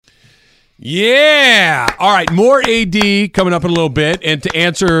Yeah. All right. More AD coming up in a little bit. And to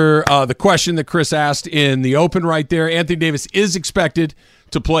answer the question that Chris asked in the open right there, Anthony Davis is expected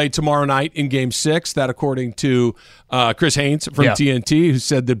to play tomorrow night in Game 6. That according to Chris Haynes from TNT, who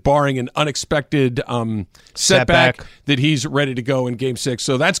said that barring an unexpected setback, that he's ready to go in Game 6.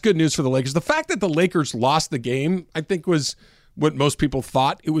 So that's good news for the Lakers. The fact that the Lakers lost the game, I think, was what most people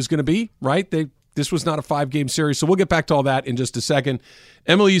thought it was going to be, right? This was not a 5-game series. So we'll get back to all that in just a second.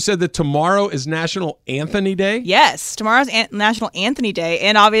 Emily, you said that tomorrow is National Anthony Day? Yes, tomorrow's National Anthony Day,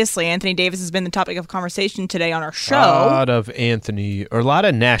 and obviously Anthony Davis has been the topic of conversation today on our show. A lot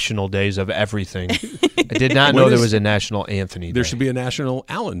of national days of everything. I did not know there was a National Anthony Day. There should be a National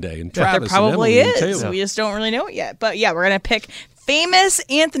Allen Day, and There Travis probably and Emily is. and Taylor. We just don't really know it yet. But yeah, we're going to pick famous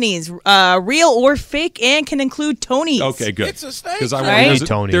Anthonys, real or fake, and can include Tonys. Okay, good. It's a snake. Because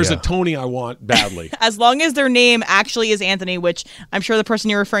Tony, there's a Tony I want badly. As long as their name actually is Anthony, which I'm sure the person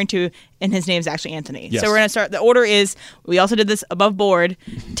you're referring to, and his name is actually Anthony. Yes. So we're going to start. The order is, we also did this above board,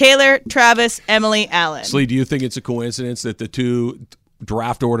 Taylor, Travis, Emily, Allen. Slee, do you think it's a coincidence that the two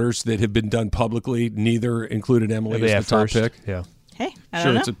draft orders that have been done publicly, neither included Emily as the top pick? Yeah. Hey, I Sure,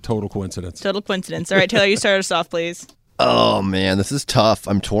 don't know. it's a total coincidence. Total coincidence. All right, Taylor, you start us off, please. Oh, man, this is tough.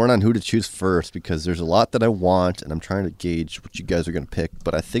 I'm torn on who to choose first because there's a lot that I want, and I'm trying to gauge what you guys are going to pick.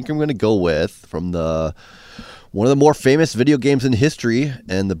 But I think I'm going to go with, from one of the more famous video games in history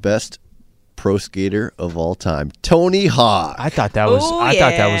and the best pro skater of all time, Tony Hawk. I thought that was. Ooh, I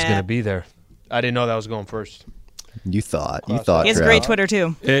thought that was yeah. going to be there. I didn't know that was going first. You thought. He has Trav. great Twitter,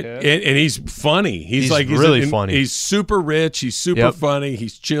 too. And he's funny. He's really funny. He's super rich. He's super funny.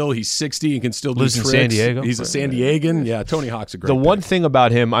 He's chill. He's 60 and can still do Lives in tricks. San Diego. He's a San Diegan. Yeah, Tony Hawk's a great The one pick. thing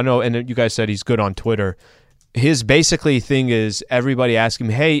about him, I know, and you guys said he's good on Twitter. His basically thing is everybody asks him,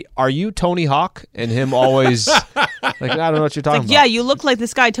 "Hey, are you Tony Hawk?" And him always like, "I don't know what you're talking about." Yeah, you look like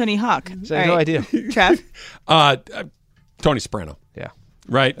this guy, Tony Hawk. So I have no idea. Trav? Tony Soprano. Yeah.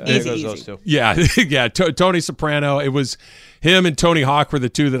 Right? Easy, There goes easy. those two. Yeah, yeah. Tony Soprano. It was him and Tony Hawk were the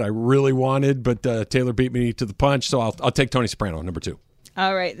two that I really wanted, but Taylor beat me to the punch, so I'll take Tony Soprano, number 2.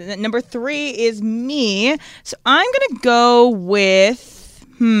 All right. Number 3 is me. So I'm going to go with,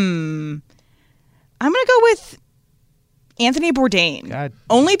 Anthony Bourdain. God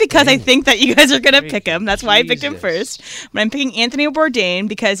Only because I think that you guys are going to pick him. That's why I picked him Jesus. first. But I'm picking Anthony Bourdain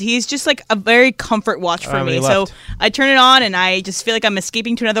because he's just like a very comfort watch for me. he So left. I turn it on and I just feel like I'm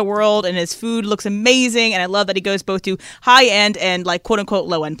escaping to another world, and his food looks amazing, and I love that he goes both to high end and like quote unquote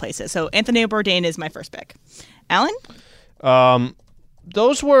low end places. So Anthony Bourdain is my first pick. Alan?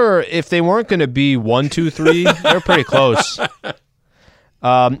 Those were, if they weren't going to be 1, 2, 3, they're pretty close.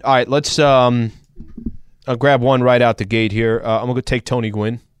 All right, let's I'll grab one right out the gate here. I'm going to take Tony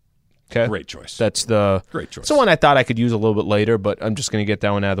Gwynn. Okay, Great choice. That's the Great choice. It's the one I thought I could use a little bit later, but I'm just going to get that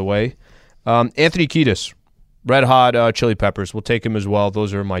one out of the way. Anthony Kiedis, Red Hot Chili Peppers. We'll take him as well.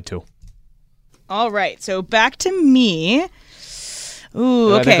 Those are my 2. All right, so back to me. Ooh,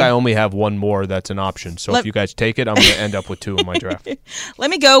 And I think I okay. only have one more that's an option. So if you guys take it, I'm going to end up with 2 in my draft. Let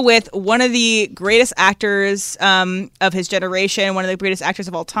me go with one of the greatest actors of his generation, one of the greatest actors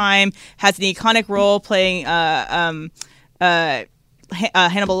of all time, has an iconic role playing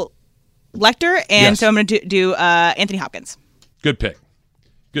Hannibal Lecter, and Yes. so I'm going to do Anthony Hopkins. Good pick.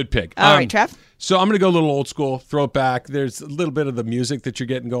 Good pick. All right, Trev? So I'm going to go a little old school, throw it back. There's a little bit of the music that you're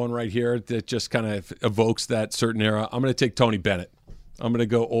getting going right here that just kind of evokes that certain era. I'm going to take Tony Bennett. I'm going to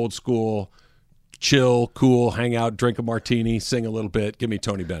go old school, chill, cool, hang out, drink a martini, sing a little bit. Give me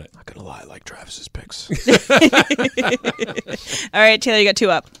Tony Bennett. Not going to lie, I like Travis's picks. All right, Taylor, you got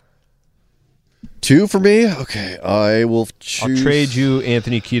 2 up. 2 for me? Okay, I will choose. I'll trade you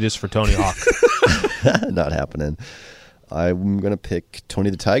Anthony Kiedis for Tony Hawk. Not happening. I'm going to pick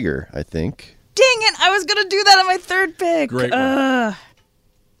Tony the Tiger, I think. Dang it, I was going to do that on my 3rd pick. Great one.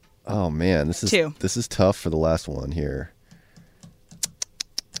 Oh, man, this 2. is tough for the last one here.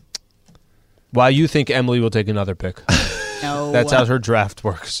 Why you think Emily will take another pick? No. That's how her draft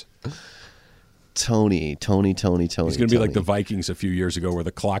works. Tony. He's going to be like the Vikings a few years ago where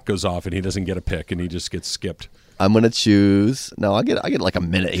the clock goes off and he doesn't get a pick and he just gets skipped. I'm going to choose. No, I get like a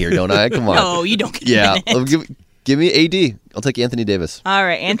minute here, don't I? Come on. No, you don't get a Yeah, minute. give me AD. I'll take Anthony Davis. All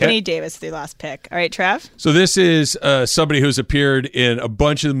right, Anthony Davis, the last pick. All right, Trav? So this is somebody who's appeared in a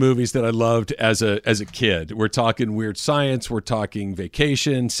bunch of the movies that I loved as a kid. We're talking Weird Science. We're talking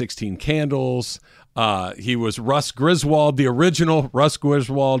Vacation, 16 Candles. He was Russ Griswold, the original Russ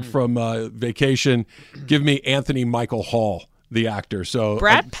Griswold from Vacation. Give me Anthony Michael Hall, the actor. So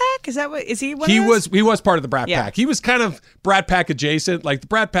Brat Pack? Pack? Is that what? Is he one? He of those? was part of the Brat Yeah. Pack. He was kind of Brat Pack adjacent. Like the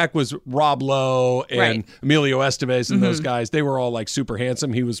Brat Pack was Rob Lowe and Right. Emilio Estevez and those guys. They were all like super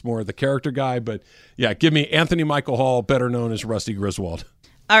handsome. He was more the character guy. But yeah, give me Anthony Michael Hall, better known as Rusty Griswold.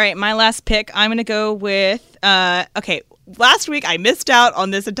 All right, my last pick. I'm going to go with. Okay, last week I missed out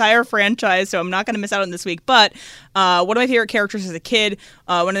on this entire franchise, so I'm not going to miss out on this week. But one of my favorite characters as a kid,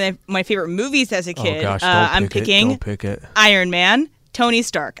 one of my favorite movies as a kid. Oh gosh, I'm picking Don't pick it. Iron Man, Tony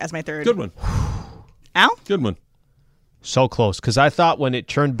Stark as my third. Good one. Al? Good one. So close, because I thought when it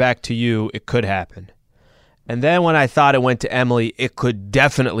turned back to you, it could happen. And then when I thought it went to Emily, it could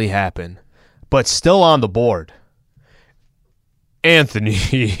definitely happen. But still on the board.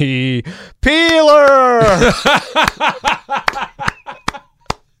 Anthony Peeler!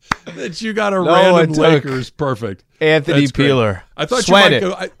 That you got a random it took Lakers. Perfect. Anthony That's great. Peeler. I thought Sweat you it.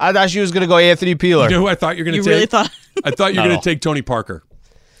 might go. I thought she was going to go Anthony Peeler. You know who I thought you were going to You take? really thought? I thought you were No. going to take Tony Parker.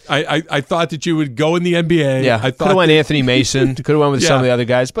 I thought that you would go in the NBA. Yeah, I could thought have went Anthony Mason. Could have went with some of Yeah. the other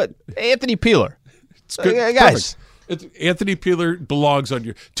guys. But Anthony Peeler. it's good. Guys. Perfect. Anthony Peeler belongs on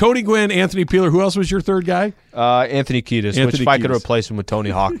your Tony Gwynn, Anthony Peeler. Who else was your third guy? Anthony Kiedis, which Anthony if I could Kiedis. replace him with Tony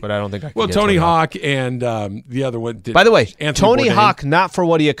Hawk, but I don't think I can Well, get Tony Hawk and the other one. By the way, Anthony Tony Bourdain. Hawk, not for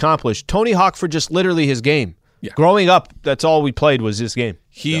what he accomplished. Tony Hawk for just literally his game. Yeah. Growing up, that's all we played was this game.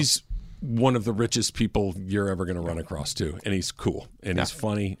 He's one of the richest people you're ever going to run across, too. And he's cool. And he's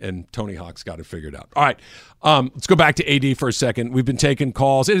funny. And Tony Hawk's got it figured out. All right. Let's go back to AD for a second. We've been taking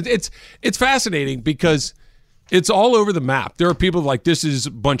calls. It's fascinating because it's all over the map. There are people like, this is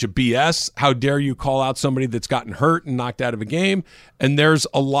a bunch of BS. How dare you call out somebody that's gotten hurt and knocked out of a game? And there's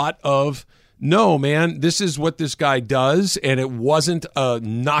a lot of, no, man, this is what this guy does, and it wasn't a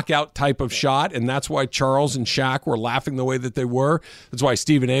knockout type of shot, and that's why Charles and Shaq were laughing the way that they were. That's why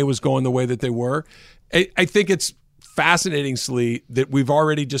Stephen A. was going the way that they were. I think it's fascinating, Slee, that we've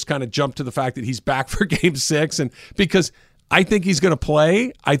already just kind of jumped to the fact that he's back for Game 6, and because I think he's going to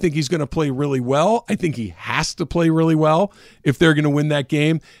play. I think he's going to play really well. I think he has to play really well if they're going to win that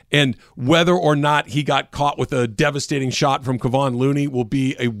game. And whether or not he got caught with a devastating shot from Kevon Looney will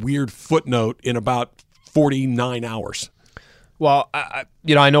be a weird footnote in about 49 hours. Well,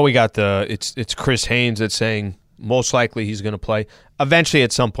 I know we got it's Chris Haynes that's saying most likely he's going to play. Eventually,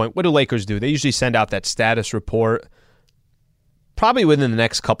 at some point, what do Lakers do? They usually send out that status report probably within the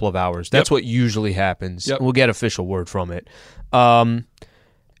next couple of hours. That's what usually happens. Yep. We'll get official word from it.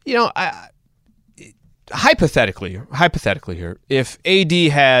 Hypothetically here, if AD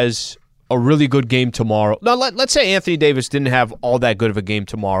has a really good game tomorrow, now let's say Anthony Davis didn't have all that good of a game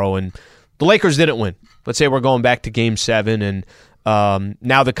tomorrow and the Lakers didn't win. Let's say we're going back to Game 7 and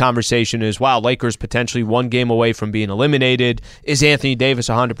now the conversation is, wow, Lakers potentially one game away from being eliminated. Is Anthony Davis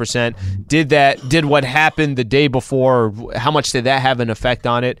 100%? Did what happened the day before, how much did that have an effect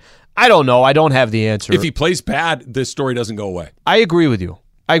on it? I don't know. I don't have the answer. If he plays bad, this story doesn't go away. I agree with you.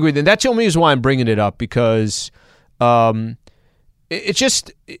 And that's the only reason why I'm bringing it up, because it's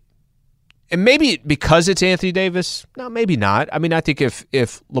just, and maybe because it's Anthony Davis, no, maybe not. I mean, I think if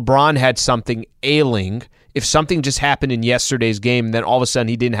LeBron had something ailing, if something just happened in yesterday's game and then all of a sudden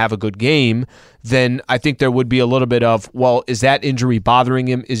he didn't have a good game, then I think there would be a little bit of, well, is that injury bothering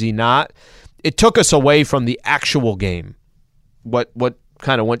him? Is he not? It took us away from the actual game, what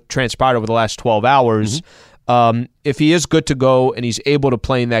transpired over the last 12 hours. Mm-hmm. If he is good to go and he's able to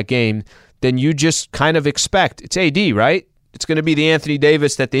play in that game, then you just kind of expect, it's AD, right? It's going to be the Anthony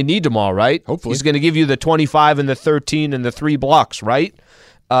Davis that they need tomorrow, right? Hopefully. He's going to give you the 25 and the 13 and the 3 blocks, right?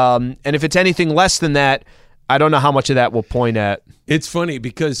 And if it's anything less than that, I don't know how much of that will point at. It's funny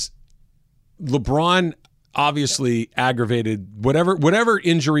because LeBron obviously aggravated whatever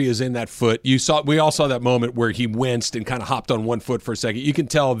injury is in that foot. We all saw that moment where he winced and kind of hopped on one foot for a second. You can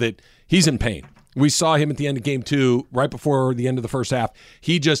tell that he's in pain. We saw him at the end of Game 2, right before the end of the first half.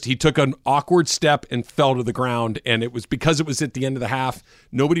 He took an awkward step and fell to the ground, and it was because it was at the end of the half.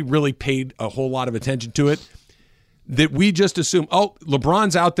 Nobody really paid a whole lot of attention to it. That we just assume, oh,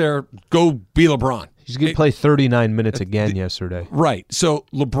 LeBron's out there, go be LeBron. He's going to play 39 minutes again yesterday. Right. So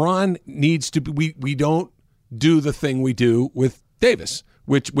LeBron needs to be, we don't do the thing we do with Davis,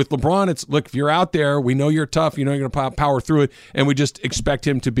 which with LeBron, it's, look, if you're out there, we know you're tough, you know you're going to power through it, and we just expect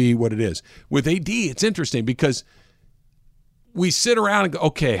him to be what it is. With AD, it's interesting because we sit around and go,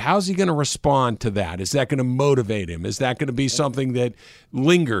 okay, how's he going to respond to that? Is that going to motivate him? Is that going to be something that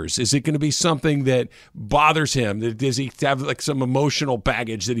lingers? Is it going to be something that bothers him? Does he have like some emotional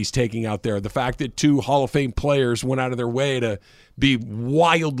baggage that he's taking out there? The fact that 2 Hall of Fame players went out of their way to be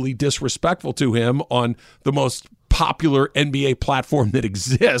wildly disrespectful to him on the most popular NBA platform that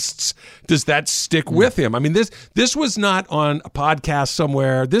exists, does that stick with him? I mean, this was not on a podcast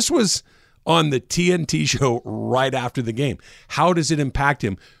somewhere. This was on the TNT show right after the game. How does it impact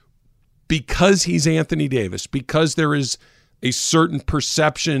him? Because he's Anthony Davis, because there is a certain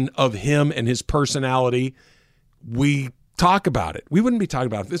perception of him and his personality, we talk about it. We wouldn't be talking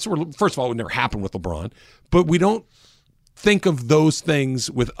about it. First of all, it would never happen with LeBron, but we don't think of those things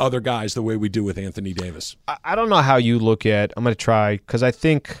with other guys the way we do with Anthony Davis. I don't know how you look at, I'm going to try, because I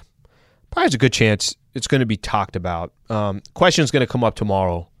think probably there's a good chance it's going to be talked about. Question's going to come up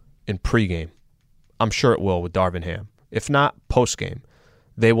tomorrow in pregame. I'm sure it will with Darvin Ham. If not, postgame.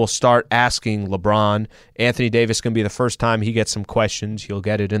 They will start asking LeBron. Anthony Davis going to be the first time he gets some questions. He'll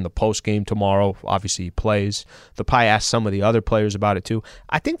get it in the postgame tomorrow. Obviously, he plays. They'll probably ask some of the other players about it too.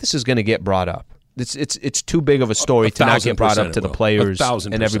 I think this is going to get brought up. It's too big of a story to not get brought up to the players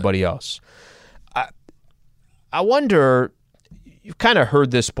and everybody else. I wonder, you've kind of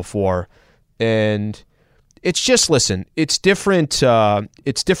heard this before, and it's just, listen, it's different times.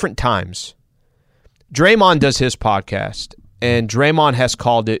 Draymond does his podcast, and Draymond has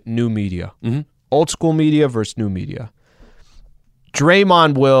called it new media. Mm-hmm. Old school media versus new media.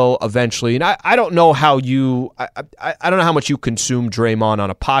 Draymond will eventually, and I don't know how you, I don't know how much you consume Draymond on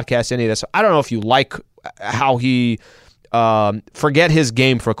a podcast, any of this. I don't know if you like how he, forget his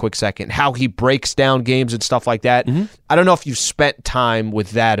game for a quick second, how he breaks down games and stuff like that. Mm-hmm. I don't know if you've spent time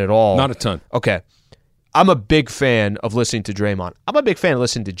with that at all. Not a ton. Okay. I'm a big fan of listening to Draymond. I'm a big fan of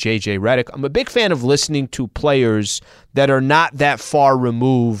listening to J.J. Redick. I'm a big fan of listening to players that are not that far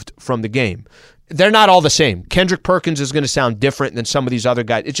removed from the game. They're not all the same. Kendrick Perkins is going to sound different than some of these other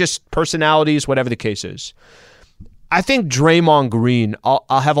guys. It's just personalities, whatever the case is. I think Draymond Green, I'll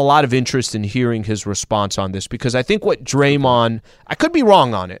have a lot of interest in hearing his response on this, because I think what Draymond, I could be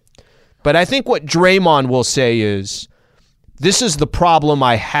wrong on it, but I think what Draymond will say is, this is the problem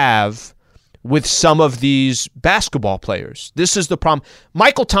I have with some of these basketball players. This is the problem.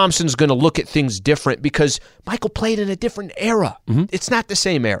 Michael Thompson's going to look at things different because Michael played in a different era. Mm-hmm. It's not the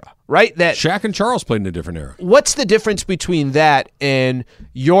same era, right? That Shaq and Charles played in a different era. What's the difference between that and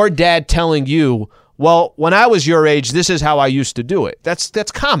your dad telling you, well, when I was your age, this is how I used to do it? That's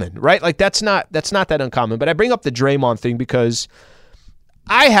common, right? Like that's not that uncommon. But I bring up the Draymond thing because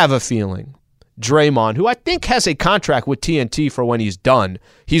I have a feeling Draymond, who I think has a contract with TNT for when he's done,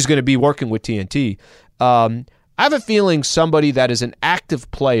 he's going to be working with TNT. I have a feeling somebody that is an active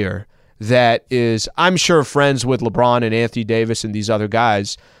player that is, I'm sure, friends with LeBron and Anthony Davis and these other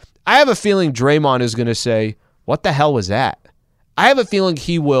guys, I have a feeling Draymond is going to say, what the hell was that? I have a feeling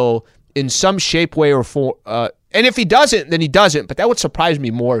he will, in some shape, way, or form, and if he doesn't, then he doesn't, but that would surprise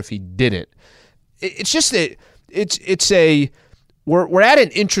me more if he didn't. It's just that we're at an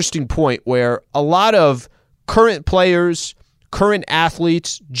interesting point where a lot of current players, current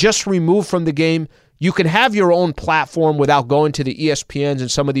athletes, just removed from the game, you can have your own platform without going to the ESPNs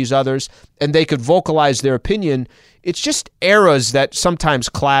and some of these others, and they could vocalize their opinion. It's just eras that sometimes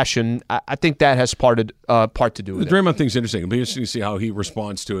clash, and I think that has part to do with it. The Draymond thing's interesting. It'll be interesting to see how he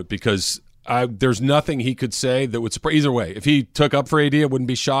responds to it, because there's nothing he could say that would surprise. Either way, if he took up for AD, I wouldn't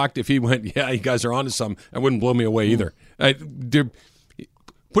be shocked. If he went, yeah, you guys are onto something, it wouldn't blow me away either.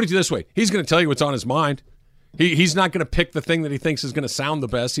 Put it this way, he's going to tell you what's on his mind. He's not going to pick the thing that he thinks is going to sound the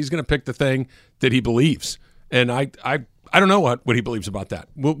best. He's going to pick the thing that he believes. And I don't know what he believes about that.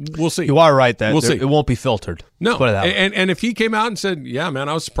 We'll see. You are right that we'll see. It won't be filtered. No. Put it that way. And if he came out and said, yeah, man,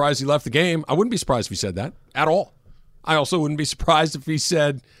 I was surprised he left the game, I wouldn't be surprised if he said that at all. I also wouldn't be surprised if he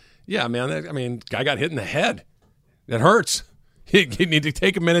said, yeah, man, guy got hit in the head. That hurts. You need to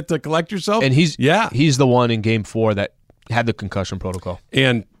take a minute to collect yourself. And he's the one in Game 4 that had the concussion protocol.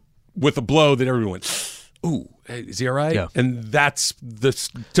 And with a blow that everyone went, ooh, is he all right? Yeah. And that's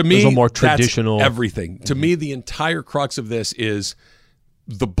to me, a more traditional that's everything. Mm-hmm. To me, the entire crux of this is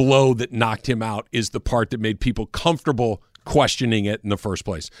the blow that knocked him out is the part that made people comfortable questioning it in the first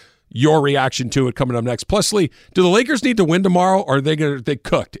place. Your reaction to it coming up next. Plus, Lee, do the Lakers need to win tomorrow, or are they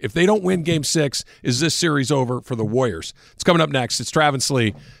cooked? If they don't win Game 6, is this series over for the Warriors? It's coming up next. It's Travis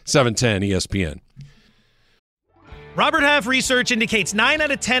Lee, 710 ESPN. Robert Half research indicates 9 out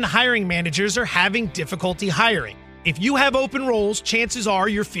of 10 hiring managers are having difficulty hiring. If you have open roles, chances are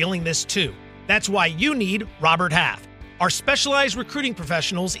you're feeling this too. That's why you need Robert Half. Our specialized recruiting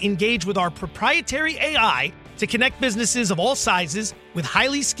professionals engage with our proprietary AI to connect businesses of all sizes with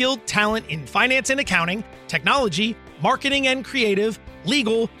highly skilled talent in finance and accounting, technology, marketing and creative,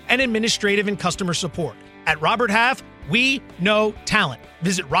 legal, and administrative and customer support. At Robert Half, we know talent.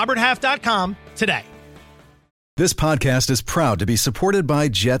 Visit roberthalf.com today. This podcast is proud to be supported by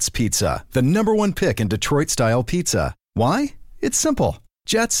Jets Pizza, the #1 pick in Detroit-style pizza. Why? It's simple.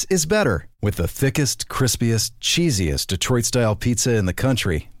 Jets is better. With the thickest, crispiest, cheesiest Detroit-style pizza in the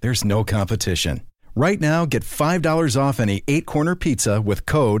country, there's no competition. Right now, get $5 off any 8-corner pizza with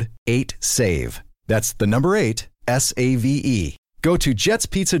code 8SAVE. That's the number 8, SAVE. Go to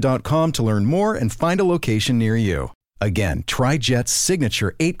jetspizza.com to learn more and find a location near you. Again, try Jet's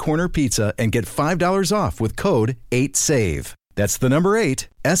signature 8-corner pizza and get $5 off with code 8SAVE. That's the number 8,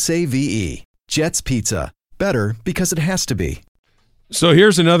 SAVE. Jet's Pizza. Better because it has to be. So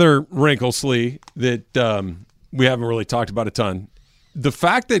here's another wrinkle, Slee, that we haven't really talked about a ton. The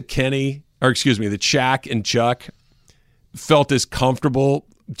fact that that Shaq and Chuck felt as comfortable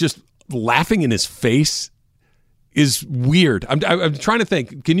just laughing in his face is weird. I'm trying to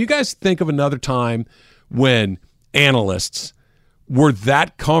think. Can you guys think of another time when analysts were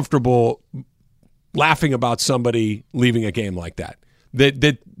that comfortable laughing about somebody leaving a game like that?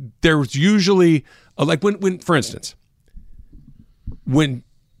 That there was usually like when for instance, when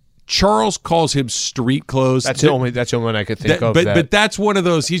Charles calls him street clothes. That's the only one I could think of. But that's one of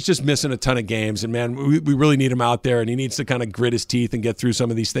those. He's just missing a ton of games, and man, we really need him out there, and he needs to kind of grit his teeth and get through some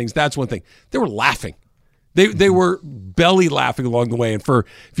of these things. That's one thing. They were laughing. They were belly laughing along the way. And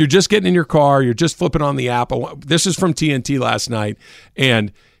if you're just getting in your car, you're just flipping on the app. This is from TNT last night,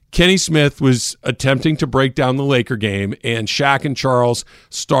 and Kenny Smith was attempting to break down the Laker game, and Shaq and Charles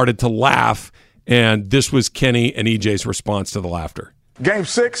started to laugh, and this was Kenny and EJ's response to the laughter. Game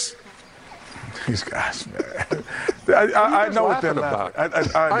 6, these guys, man. I know what they're about.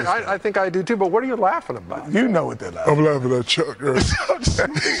 I think I do too, but what are you laughing about? You know what they're laughing at. I'm laughing at Chuck.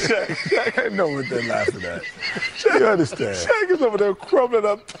 Shaq, I know what they're laughing at. You understand? Shaq is over there crumbling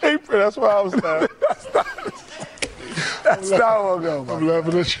up paper. That's why I was laughing. That's not what I'm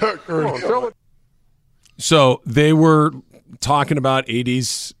laughing at Chuck. So they were talking about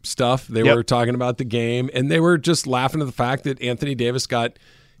 80s stuff. They were talking about the game, and they were just laughing at the fact that Anthony Davis got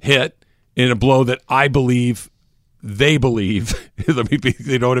hit in a blow that they believe,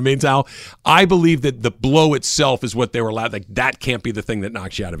 you know what I mean, Sal? I believe that the blow itself is what they were laughing. Like, that can't be the thing that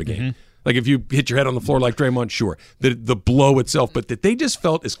knocks you out of a game. Mm-hmm. Like, if you hit your head on the floor like Draymond, sure. The blow itself, but that they just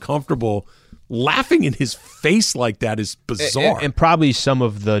felt as comfortable laughing in his face like that is bizarre. And probably some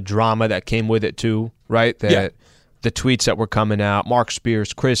of the drama that came with it too, right? The tweets that were coming out, Mark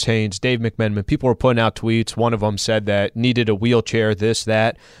Spears, Chris Haynes, Dave McMenamin, people were putting out tweets. One of them said that needed a wheelchair, this,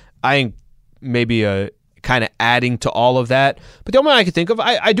 that. I think maybe kind of adding to all of that. But the only one I could think of,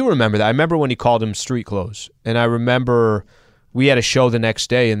 I do remember that. I remember when he called him street clothes. And I remember we had a show the next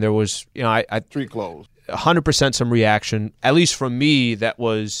day, and there was, street clothes. 100% some reaction, at least from me, that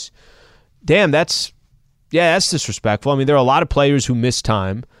was, damn, that's disrespectful. I mean, there are a lot of players who miss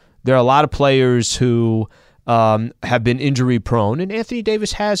time. There are a lot of players who have been injury prone, and Anthony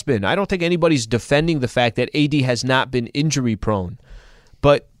Davis has been. I don't think anybody's defending the fact that AD has not been injury prone.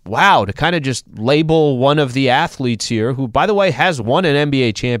 But wow, to kind of just label one of the athletes here, who, by the way, has won an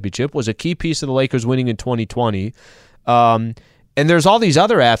NBA championship, was a key piece of the Lakers winning in 2020. And there's all these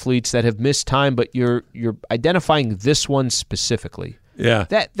other athletes that have missed time, but you're identifying this one specifically. Yeah.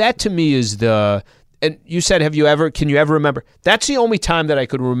 That to me is the, and you said, can you ever remember? That's the only time that I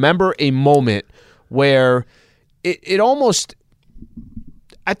could remember a moment where it almost,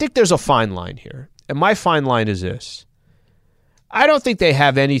 I think there's a fine line here. And my fine line is this. I don't think they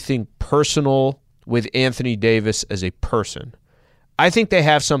have anything personal with Anthony Davis as a person. I think they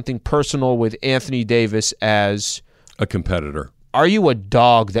have something personal with Anthony Davis as a competitor. Are you a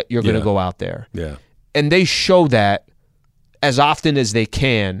dog that you're going to go out there? Yeah. And they show that as often as they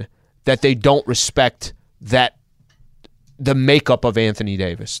can, that they don't respect the makeup of Anthony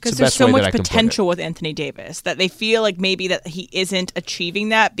Davis. Because there's so much potential with Anthony Davis that they feel like maybe that he isn't achieving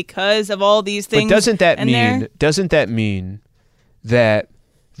that because of all these things. But doesn't that mean that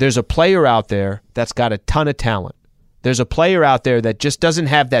there's a player out there that's got a ton of talent? There's a player out there that just doesn't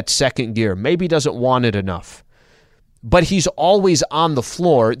have that second gear, maybe doesn't want it enough, but he's always on the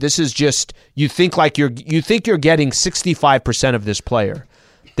floor. This is just, you think you're getting 65% of this player.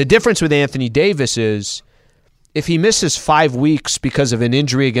 The difference with Anthony Davis is if he misses 5 weeks because of an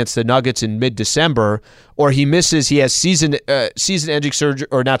injury against the Nuggets in mid-December, or he has season-ending surgery,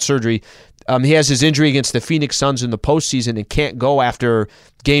 or not surgery, he has his injury against the Phoenix Suns in the postseason and can't go after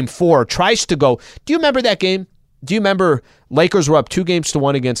Game 4, tries to go. Do you remember that game? Do you remember Lakers were up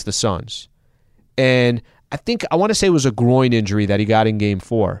 2-1 against the Suns? And I want to say it was a groin injury that he got in Game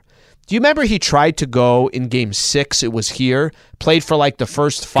 4. Do you remember he tried to go in Game 6? It was here, played for like the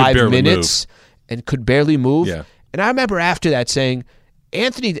first 5 minutes and could barely move. Yeah. And I remember after that saying,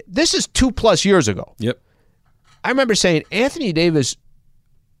 Anthony, this is 2+ years ago. Yep. I remember saying Anthony Davis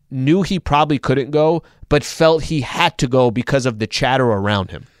knew he probably couldn't go, but felt he had to go because of the chatter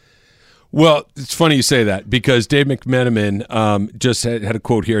around him. Well, it's funny you say that because Dave McMenamin just had a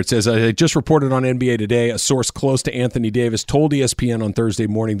quote here. It says, I just reported on NBA Today, a source close to Anthony Davis told ESPN on Thursday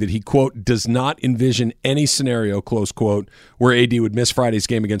morning that he, quote, does not envision any scenario, close quote, where AD would miss Friday's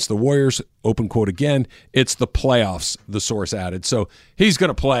game against the Warriors, open quote again. It's the playoffs, the source added. So he's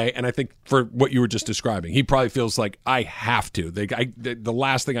going to play, and I think for what you were just describing, he probably feels like, I have to. The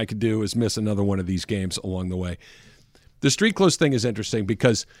last thing I could do is miss another one of these games along the way. The street clothes thing is interesting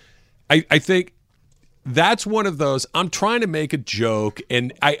because I think that's one of those, I'm trying to make a joke,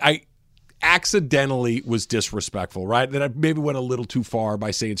 and I accidentally was disrespectful, right? That I maybe went a little too far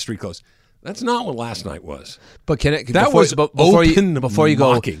by saying street clothes. That's not what last night was. But before you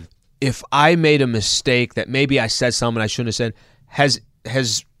go, if I made a mistake that maybe I said something I shouldn't have said, has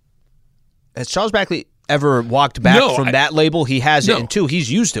Charles Barkley ever walked back from that label? He hasn't, and two,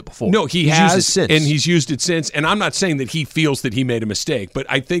 he's used it before. No, he's used it since. And he's used it since. And I'm not saying that he feels that he made a mistake, but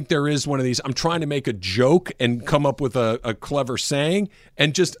I think there is one of these, I'm trying to make a joke and come up with a clever saying,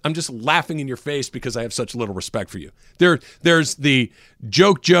 and I'm just laughing in your face because I have such little respect for you. There's the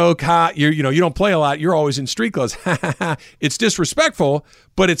joke, ha, you don't play a lot, you're always in street clothes. It's disrespectful,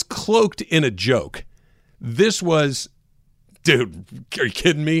 but it's cloaked in a joke. This was, dude, are you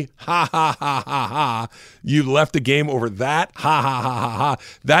kidding me? Ha, ha, ha, ha, ha. You left the game over that? Ha, ha, ha, ha, ha.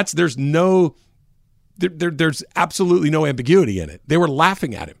 There's absolutely no ambiguity in it. They were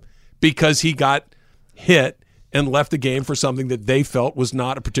laughing at him because he got hit and left the game for something that they felt was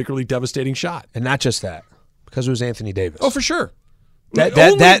not a particularly devastating shot. And not just that, because it was Anthony Davis. Oh, for sure. That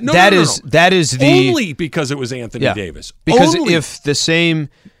is the only because it was Anthony Davis. Because only. If the same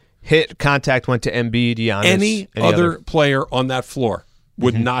hit contact went to Embiid, Giannis, any other player on that floor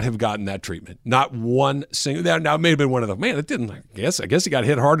would not have gotten that treatment. Not one single. Now it may have been one of them. Man, it didn't. I guess he got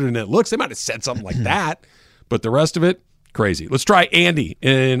hit harder than it looks. They might have said something like that, but the rest of it, crazy. Let's try Andy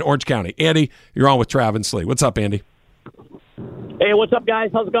in Orange County. Andy, you're on with Trav and Slee. What's up, Andy? Hey, what's up,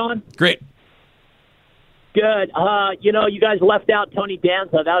 guys? How's it going? Great. Good. You guys left out Tony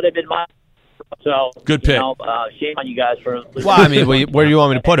Danza. That would have been my. So good pick. Shame on you guys for. Well, I mean, where do you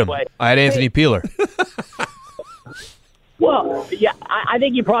want me to put him? I had Anthony Peeler. Well, yeah, I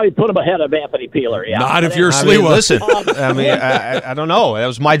think you probably put him ahead of Anthony Peeler. Yeah, not if you're Slee. Listen, I don't know. That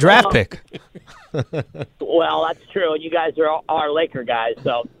was my draft pick. Well, that's true. You guys are Laker guys.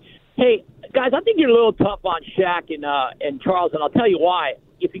 So, hey, guys, I think you're a little tough on Shaq and Charles, and I'll tell you why.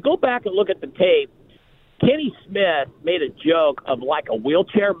 If you go back and look at the tape, Kenny Smith made a joke of like a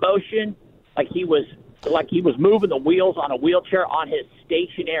wheelchair motion. Like he was moving the wheels on a wheelchair on his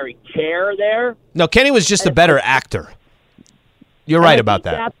stationary chair there. No, Kenny was just a better actor. You're right about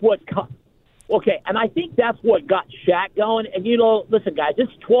that. That's what. Okay, and I think that's what got Shaq going. And listen, guys,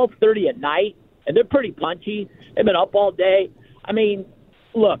 it's 12:30 at night, and they're pretty punchy. They've been up all day. I mean,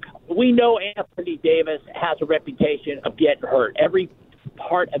 look, we know Anthony Davis has a reputation of getting hurt. Every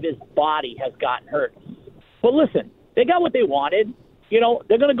part of his body has gotten hurt. But listen, they got what they wanted.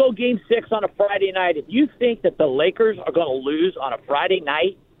 They're going to go Game 6 on a Friday night. If you think that the Lakers are going to lose on a Friday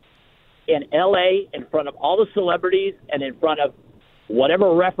night in L.A. in front of all the celebrities and in front of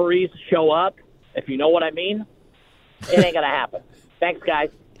whatever referees show up, if you know what I mean, it ain't going to happen. Thanks, guys.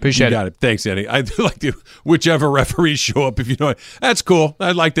 Appreciate it. Got it. Thanks, Eddie. I like to whichever referees show up. If you know it, that's cool.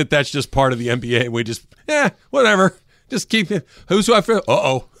 I like that. That's just part of the NBA. We just whatever. Just keep it. Who's who I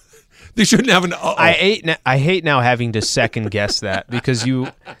feel? They shouldn't have an uh-oh. I hate now having to second guess that because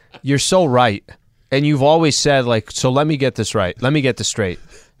you're so right. And you've always said, so let me get this right. Let me get this straight.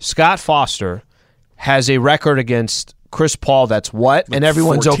 Scott Foster has a record against Chris Paul that's what? And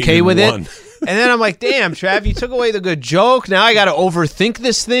everyone's okay with it? And then I'm like, damn, Trav, you took away the good joke. Now I got to overthink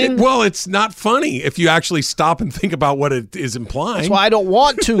this thing? Well, it's not funny if you actually stop and think about what it is implying. That's why I don't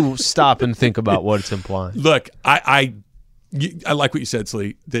want to stop and think about what it's implying. Look, I like what you said,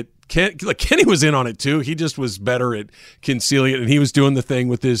 Slee, that Kenny was in on it too. He just was better at concealing it, and he was doing the thing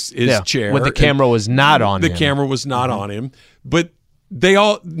with his chair. When the camera was not on him. The camera was not on him. But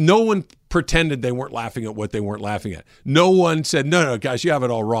no one pretended they weren't laughing at what they weren't laughing at. No one said, no, guys, you have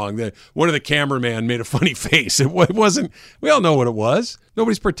it all wrong. One of the cameraman made a funny face. It wasn't, we all know what it was.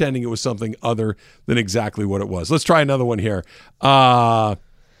 Nobody's pretending it was something other than exactly what it was. Let's try another one here. KJ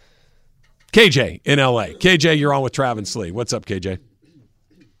in LA. KJ, you're on with Trav and Slee. What's up, KJ?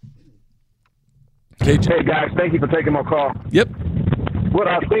 KJ. Hey guys, thank you for taking my call. Yep. What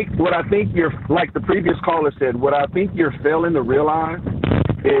I think you're, like the previous caller said, what I think you're failing to realize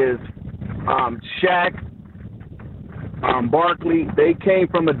is Shaq Barkley, they came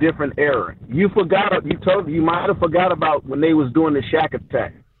from a different era. You might have forgot about when they was doing the Shaq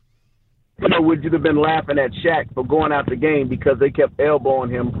attack. Would you have been laughing at Shaq for going out the game because they kept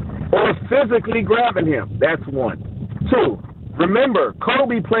elbowing him or physically grabbing him? That's one. Two, remember,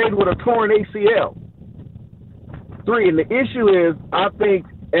 Kobe played with a torn ACL. Three, and the issue is, I think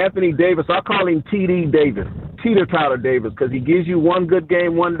Anthony Davis, I call him TD Davis, Teeter-Totter Davis, because he gives you one good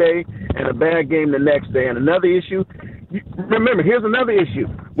game one day and a bad game the next day. And another issue, remember, here's another issue.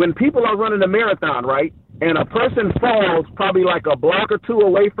 When people are running a marathon, right, and a person falls probably like a block or two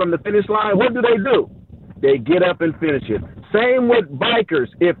away from the finish line, what do? They get up and finish it. Same with bikers.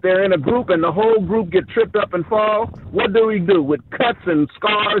 If they're in a group and the whole group get tripped up and fall, what do? With cuts and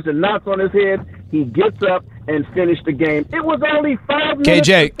scars and knots on his head, he gets up and finished the game. It was only 5 minutes.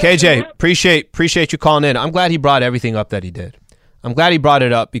 KJ, appreciate you calling in. I'm glad he brought everything up that he did. I'm glad he brought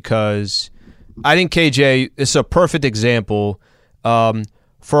it up because I think KJ is a perfect example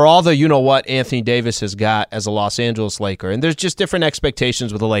for all the you-know-what Anthony Davis has got as a Los Angeles Laker. And there's just different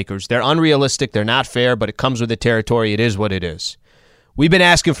expectations with the Lakers. They're unrealistic. They're not fair, but it comes with the territory. It is what it is. We've been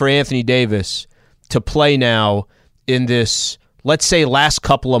asking for Anthony Davis to play now in this, let's say, last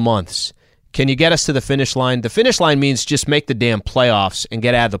couple of months. Can you get us to the finish line? The finish line means just make the damn playoffs and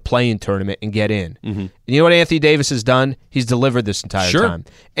get out of the play-in tournament and get in. Mm-hmm. And you know what Anthony Davis has done? He's delivered this entire time.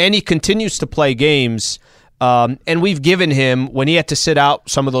 And he continues to play games. And we've given him, when he had to sit out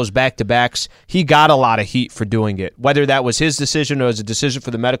some of those back-to-backs, he got a lot of heat for doing it. Whether that was his decision or was a decision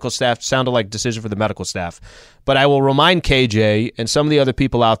for the medical staff, sounded like a decision for the medical staff. But I will remind KJ and some of the other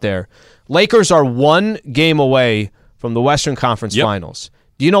people out there, Lakers are one game away from the Western Conference Finals.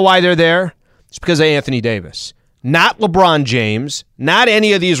 Do you know why they're there? It's because of Anthony Davis. Not LeBron James, not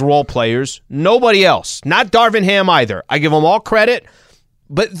any of these role players, nobody else. Not Darvin Ham either. I give them all credit.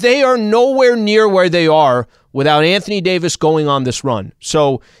 But they are nowhere near where they are without Anthony Davis going on this run.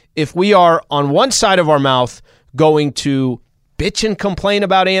 So if we are on one side of our mouth going to bitch and complain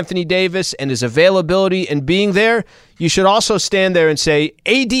about Anthony Davis and his availability and being there, you should also stand there and say,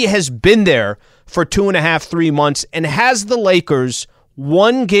 AD has been there for 2.5, 3 months and has the Lakers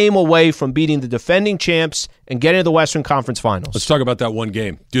one game away from beating the defending champs and getting to the Western Conference Finals. Let's talk about that one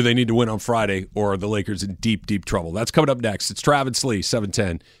game. Do they need to win on Friday, or are the Lakers in deep, deep trouble? That's coming up next. It's Travis Lee,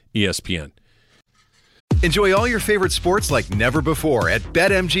 710 ESPN. Enjoy all your favorite sports like never before at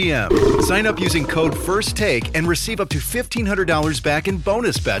BetMGM. Sign up using code FIRSTTAKE and receive up to $1,500 back in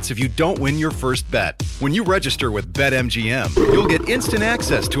bonus bets if you don't win your first bet. When you register with BetMGM, you'll get instant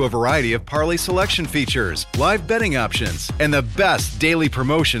access to a variety of parlay selection features, live betting options, and the best daily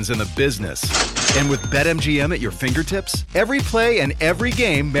promotions in the business. And with BetMGM at your fingertips, every play and every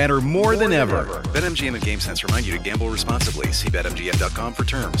game matter more than ever. BetMGM and GameSense remind you to gamble responsibly. See BetMGM.com for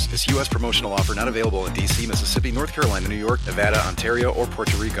terms. This U.S. promotional offer not available in D.C., Mississippi, North Carolina, New York, Nevada, Ontario, or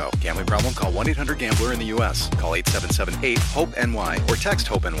Puerto Rico. Gambling problem? Call 1-800-GAMBLER in the U.S. Call 877-8-HOPE-NY or text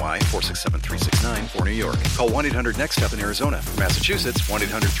HOPE-NY 467-369 for New York. Call 1-800-NEXT-STEP in Arizona. For Massachusetts,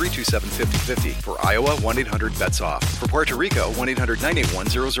 1-800-327-5050. For Iowa, 1-800-BETS-OFF. For Puerto Rico,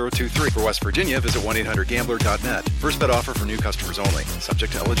 1-800-981-0023. For West Virginia, visit 1-800-GAMBLER.net. First bet offer for new customers only.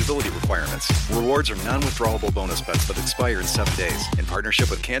 Subject to eligibility requirements. Rewards are non-withdrawable bonus bets that expire in 7 days. In partnership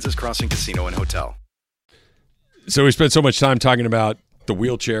with Kansas Crossing Casino and Hotel. So we spent so much time talking about the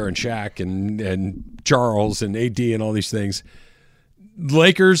wheelchair and Shaq and Charles and AD and all these things.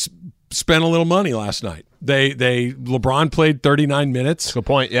 Lakers spent a little money last night. LeBron played 39 minutes. Good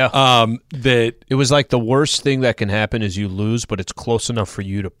point, yeah. That it was like the worst thing that can happen is you lose, but it's close enough for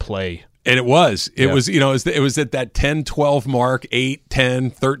you to play. And it was. It was, it was at that 10-12 mark, 8, 10,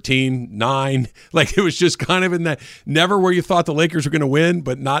 13, 9. Like, it was just kind of in that, never where you thought the Lakers were going to win,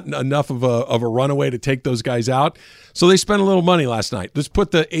 but not enough of a runaway to take those guys out. So they spent a little money last night. Let's put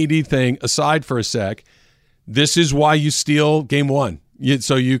the AD thing aside for a sec. This is why you steal game one.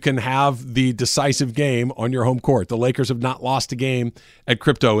 So you can have the decisive game on your home court. The Lakers have not lost a game at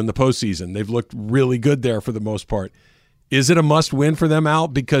Crypto in the postseason. They've looked really good there for the most part. Is it a must-win for them, Al?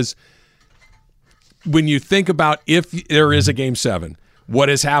 Because when you think about if there is a Game 7, what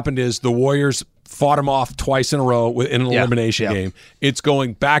has happened is the Warriors fought them off twice in a row in an elimination game. It's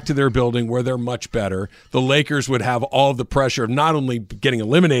going back to their building where they're much better. The Lakers would have all of the pressure of not only getting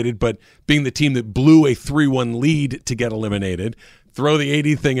eliminated, but being the team that blew a 3-1 lead to get eliminated. Throw the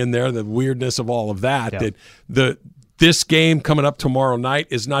AD thing in there, the weirdness of all of that. That this game coming up tomorrow night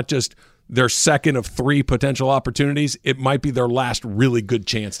is not just their second of 3 potential opportunities. It might be their last really good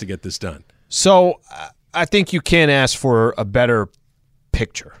chance to get this done. So I think you can't ask for a better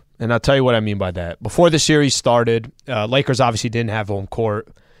picture. And I'll tell you what I mean by that. Before the series started, Lakers obviously didn't have home court.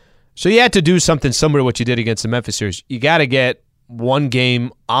 So you had to do something similar to what you did against the Memphis series. You got to get one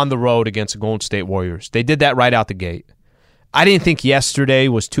game on the road against the Golden State Warriors. They did that right out the gate. I didn't think yesterday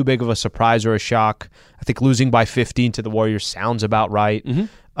was too big of a surprise or a shock. I think losing by 15 to the Warriors sounds about right.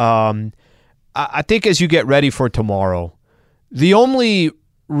 I think as you get ready for tomorrow, the only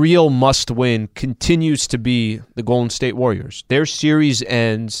real must-win continues to be the Golden State Warriors. Their series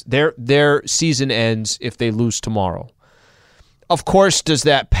ends, their season ends if they lose tomorrow. Of course, does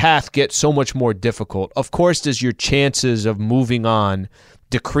that path get so much more difficult? Of course, does your chances of moving on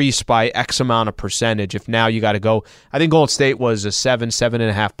decrease by X amount of percentage if now you got to go? I think Golden State was a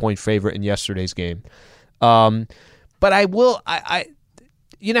 7.5 point favorite in yesterday's game. But I will,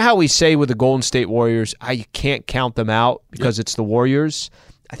 you know how we say with the Golden State Warriors, you can't count them out because it's the Warriors?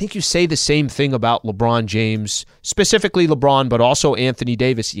 I think you say the same thing about LeBron James, specifically LeBron, but also Anthony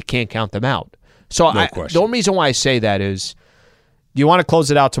Davis. You can't count them out. So the only reason why I say that is, do you want to close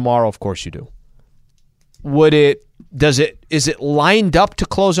it out tomorrow? Of course you do. Is it lined up to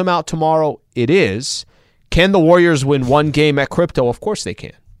close them out tomorrow? It is. Can the Warriors win one game at Crypto? Of course they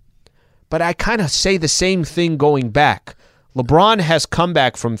can. But I kind of say the same thing going back. LeBron has come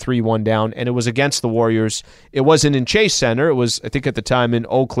back from 3-1 down, and it was against the Warriors. It wasn't in Chase Center. It was, I think at the time, in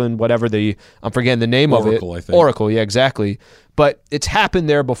Oakland, I'm forgetting the name of it. Oracle, I think. Oracle, yeah, exactly. But it's happened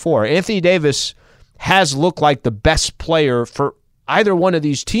there before. Anthony Davis has looked like the best player for either one of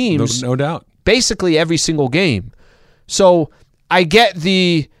these teams. No doubt. Basically every single game. So I get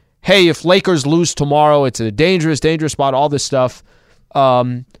hey, if Lakers lose tomorrow, it's a dangerous spot, all this stuff.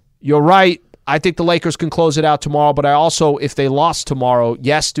 You're right. I think the Lakers can close it out tomorrow, but I also, if they lost tomorrow,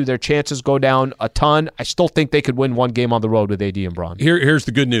 yes, do their chances go down a ton? I still think they could win one game on the road with AD and Bron. Here's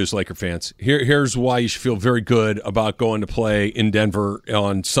the good news, Laker fans. Here's why you should feel very good about going to play in Denver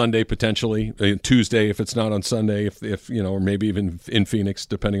on Sunday, potentially Tuesday if it's not on Sunday, if or maybe even in Phoenix,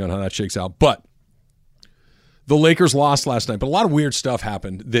 depending on how that shakes out. But the Lakers lost last night, but a lot of weird stuff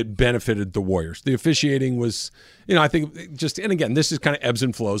happened that benefited the Warriors. The officiating was, I think and again, this is kind of ebbs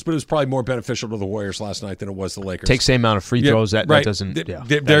and flows, but it was probably more beneficial to the Warriors last night than it was the Lakers. Takes the same amount of free throws. Right. That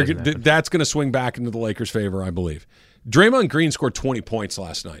doesn't. That's going to swing back into the Lakers' favor, I believe. Draymond Green scored 20 points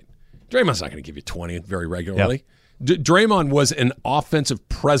last night. Draymond's not going to give you 20 very regularly. Yep. Draymond was an offensive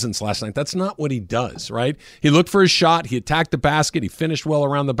presence last night. That's not what he does, right? He looked for his shot. He attacked the basket. He finished well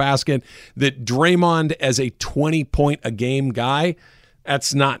around the basket. That Draymond as a 20-point-a-game guy,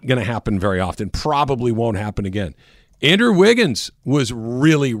 that's not going to happen very often. Probably won't happen again. Andrew Wiggins was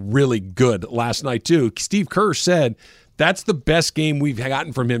really, really good last night, too. Steve Kerr said that's the best game we've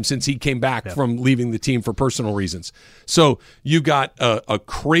gotten from him since he came back from leaving the team for personal reasons. So you got a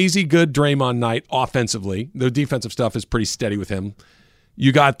crazy good Draymond night offensively. The defensive stuff is pretty steady with him.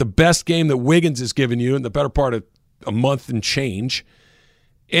 You got the best game that Wiggins has given you in the better part of a month and change.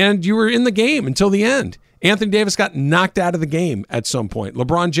 And you were in the game until the end. Anthony Davis got knocked out of the game at some point.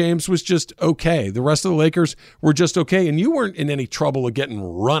 LeBron James was just okay. The rest of the Lakers were just okay. And you weren't in any trouble of getting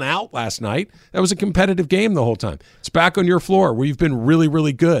run out last night. That was a competitive game the whole time. It's back on your floor where you've been really,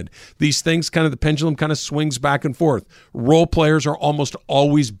 really good. These things the pendulum kind of swings back and forth. Role players are almost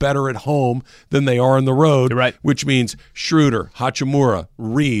always better at home than they are on the road. You're right. Which means Schroeder, Hachimura,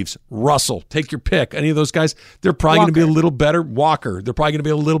 Reeves, Russell, take your pick. Any of those guys, they're probably going to be a little better. Walker, they're probably going to be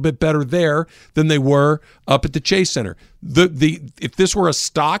a little bit better there than they were up at the Chase Center. If this were a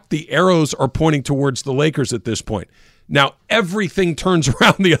stock, the arrows are pointing towards the Lakers at this point. Now, everything turns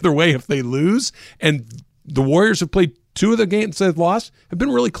around the other way if they lose, and the Warriors have played 2 of the games they've lost, have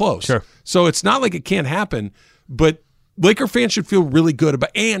been really close. Sure. So it's not like it can't happen, but Laker fans should feel really good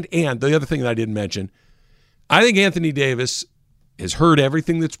about and the other thing that I didn't mention, I think Anthony Davis has heard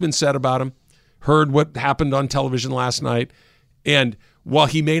everything that's been said about him, heard what happened on television last night, and while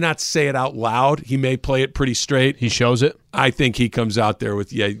he may not say it out loud, he may play it pretty straight. He shows it. I think he comes out there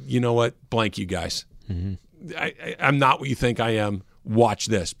with, you know what? Blank you guys. Mm-hmm. I'm not what you think I am. Watch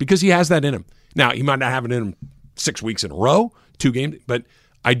this. Because he has that in him. Now, he might not have it in him 6 weeks in a row, 2 games, but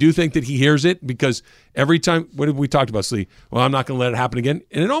I do think that he hears it because every time, what have we talked about, Slee? Well, I'm not going to let it happen again.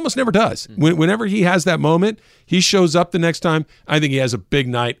 And it almost never does. Mm-hmm. Whenever he has that moment, he shows up the next time. I think he has a big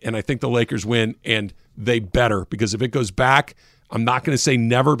night, and I think the Lakers win, and they better because if it goes back, I'm not going to say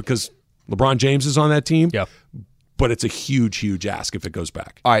never because LeBron James is on that team, but it's a huge, huge ask if it goes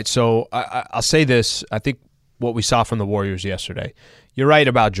back. All right, so I'll say this. I think what we saw from the Warriors yesterday, you're right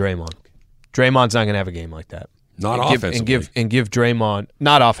about Draymond. Draymond's not going to have a game like that. Not offensively. And give Draymond,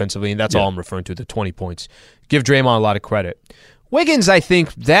 not offensively, and that's all I'm referring to, the 20 points. Give Draymond a lot of credit. Wiggins, I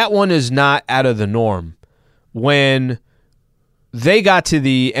think that one is not out of the norm. When they got to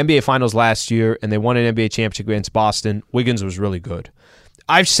the NBA Finals last year and they won an NBA championship against Boston, Wiggins was really good.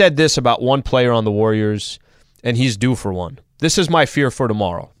 I've said this about one player on the Warriors, and he's due for one. This is my fear for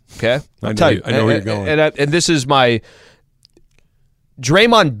tomorrow. Okay, I know where you're going. And this is my.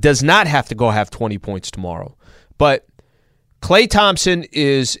 Draymond does not have to go have 20 points tomorrow, but Klay Thompson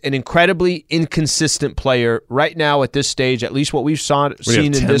is an incredibly inconsistent player right now at this stage. At least what we've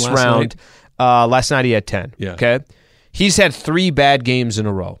seen in this round. Last night he had 10. Yeah. Okay, he's had 3 bad games in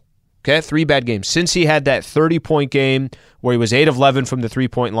a row. Okay, 3 bad games since he had that 30-point game where he was 8 of 11 from the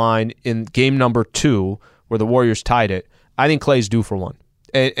 3-point line in game number 2, where the Warriors tied it. I think Klay's due for one,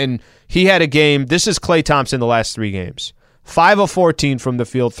 and he had a game. This is Klay Thompson the last 3 games: 5 of 14 from the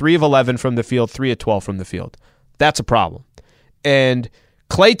field, 3 of 11 from the field, 3 of 12 from the field. That's a problem. And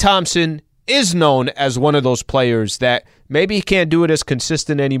Klay Thompson is known as one of those players that maybe he can't do it as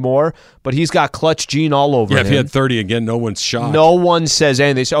consistent anymore, but he's got clutch gene all over him. Yeah, if he had 30 again, no one's shocked. No one says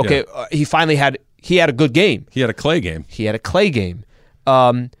anything. They say, okay, he finally had a good game. He had a Klay game. He had a Klay game.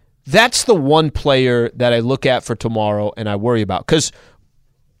 That's the one player that I look at for tomorrow and I worry about. Because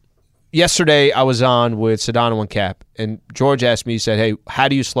yesterday I was on with Sedano and Cap, and George asked me, he said, hey, how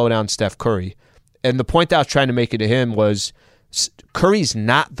do you slow down Steph Curry? And the point that I was trying to make it to him was Curry's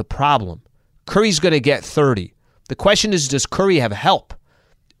not the problem. Curry's going to get 30. The question is, does Curry have help?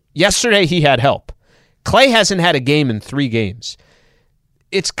 Yesterday he had help. Klay hasn't had a game in 3 games.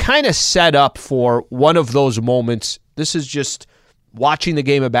 It's kind of set up for one of those moments. This is just watching the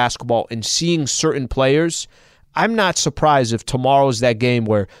game of basketball and seeing certain players. I'm not surprised if tomorrow's that game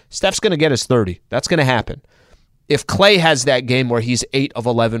where Steph's going to get his 30. That's going to happen. If Klay has that game where he's 8 of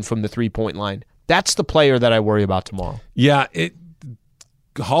 11 from the 3-point line, that's the player that I worry about tomorrow. Yeah,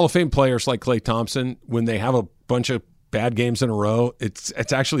 Hall of Fame players like Klay Thompson, when they have a bunch of bad games in a row, it's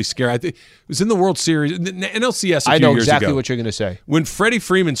actually scary. I think it was in the World Series, the NLCS a few years ago. I know exactly what you're going to say. When Freddie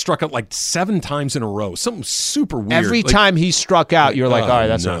Freeman struck out like 7 times in a row, something super weird. Every time he struck out, you're like, all right,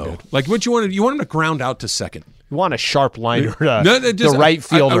 that's not good. Like what you wanted him to ground out to second. You want a sharp liner to the right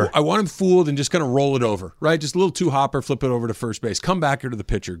fielder. I want him fooled and just kind of roll it over, right? Just a little two-hopper, flip it over to first base. Come back here to the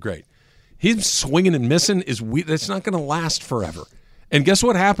pitcher. Great. He's swinging and missing. That's not going to last forever. And guess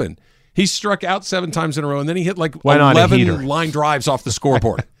what happened? He struck out 7 times in a row, and then he hit like 11 line drives off the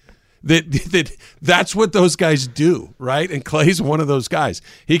scoreboard. That's what those guys do, right? And Klay's one of those guys.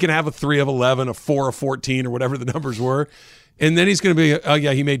 He can have a 3 of 11, a 4 of 14, or whatever the numbers were. And then he's going to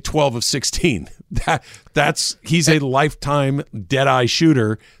be, he made 12 of 16. He's a lifetime dead-eye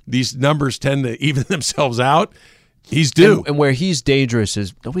shooter. These numbers tend to even themselves out. He's due. And where he's dangerous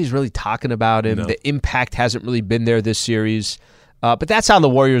is nobody's really talking about him. No. The impact hasn't really been there this series. But that's how the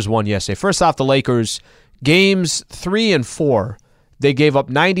Warriors won yesterday. First off, the Lakers, games 3 and 4, they gave up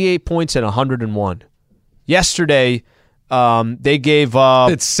 98 points and 101. Yesterday, they gave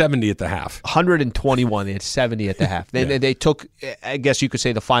up... It's 70 at the half. 121. They had 70 at the half. They took, I guess you could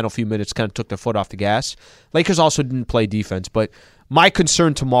say the final few minutes kind of took their foot off the gas. Lakers also didn't play defense, but my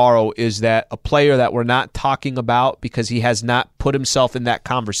concern tomorrow is that a player that we're not talking about because he has not put himself in that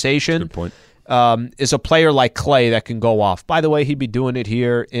conversation... Good point. Is a player like Klay that can go off. By the way, he'd be doing it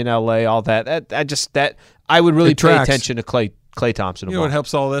here in LA, all that. I would really pay attention to Klay Thompson. You know what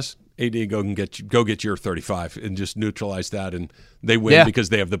helps all this? AD go get your 35 and just neutralize that, and they win because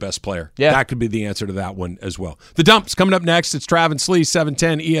they have the best player. Yeah. That could be the answer to that one as well. The Dump's coming up next. It's Trav and Slee,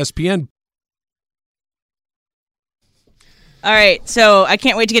 710 ESPN. All right, so I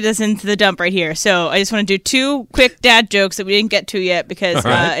can't wait to get this into the dump right here. So I just want to do 2 quick dad jokes that we didn't get to yet because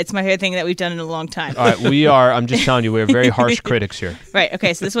it's my favorite thing that we've done in a long time. All right, I'm just telling you, we're very harsh critics here. Right,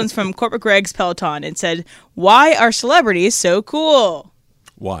 okay, so this one's from Corporate Greg's Peloton. It said, why are celebrities so cool?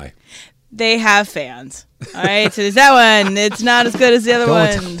 Why? They have fans. All right, so there's that one. It's not as good as the other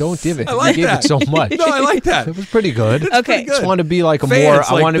ones. Don't give it. I like you that. gave it so much. No, I like that. It was pretty good. Okay. I just want to be like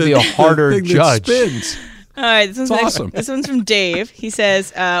I want to be a harder judge. All right, this one's awesome. This one's from Dave. He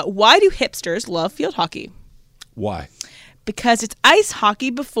says, why do hipsters love field hockey? Why? Because it's ice hockey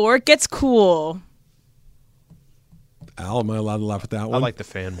before it gets cool. Al, am I allowed to laugh at that one? I like the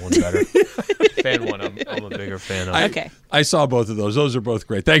fan one better. Fan one, I'm a bigger fan of. Okay. I saw both of those. Those are both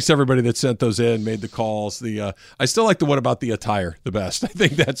great. Thanks to everybody that sent those in, made the calls. I still like the one about the attire the best. I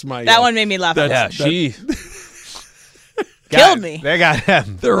think that's my... That one made me laugh. She... Killed me. They got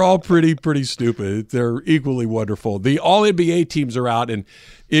him. They're all pretty stupid. They're equally wonderful. The All-NBA teams are out, and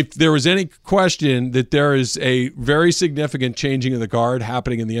if there was any question that there is a very significant changing of the guard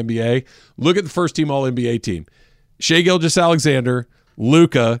happening in the NBA, look at the first-team All-NBA team. Shai Gilgeous-Alexander,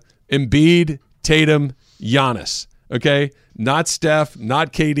 Luka, Embiid, Tatum, Giannis. Okay, not Steph,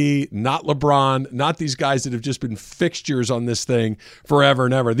 not KD, not LeBron, not these guys that have just been fixtures on this thing forever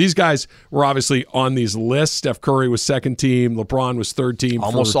and ever. These guys were obviously on these lists. Steph Curry was second team, LeBron was third team.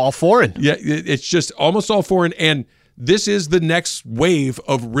 Almost all foreign. Yeah, it's just almost all foreign. And this is the next wave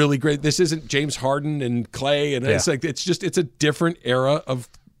of really great. This isn't James Harden and Clay, and it's a different era of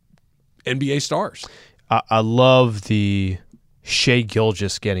NBA stars. I love the Shai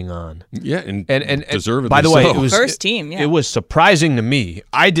Gilgeous getting on. Yeah, and And deservedly by the way, so. it was First team, yeah. It was surprising to me.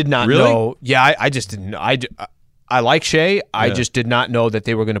 I did not know. Yeah, I just didn't. I like Shai. I just did not know that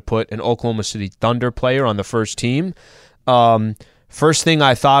they were going to put an Oklahoma City Thunder player on the first team. First thing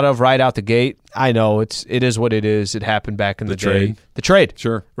I thought of right out the gate, I know it is what it is. It happened back in the day. The trade.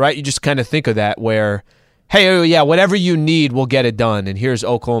 Sure. Right? You just kind of think of that where, hey, oh, yeah, whatever you need, we'll get it done. And here's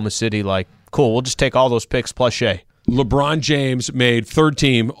Oklahoma City like, cool, we'll just take all those picks plus Shai. LeBron James made third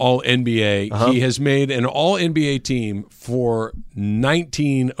team All-NBA. He has made an All-NBA team for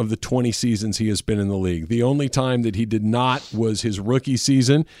 19 of the 20 seasons he has been in the league. The only time that he did not was his rookie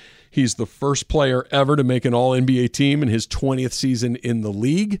season. He's the first player ever to make an All-NBA team in his 20th season in the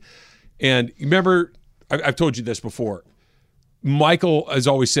league. And remember, I've told you this before. Michael has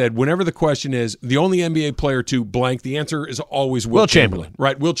always said, whenever the question is the only NBA player to blank, the answer is always Will Chamberlain.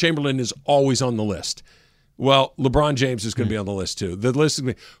 Right? Will Chamberlain is always on the list. Well, LeBron James is going to be on the list too. The list is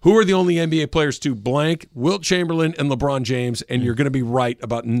going to be, who are the only NBA players to blank? Wilt Chamberlain and LeBron James, and you're going to be right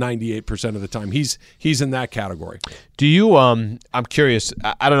about 98% of the time. He's in that category. Do you? I'm curious.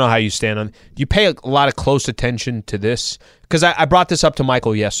 I don't know how you stand on. Do you pay a lot of close attention to this? Because I brought this up to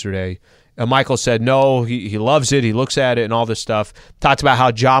Michael yesterday. And Michael said no, he loves it. He looks at it and all this stuff. Talked about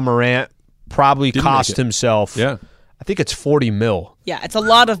how Ja Morant probably cost himself. Yeah. I think it's $40 million. Yeah, it's a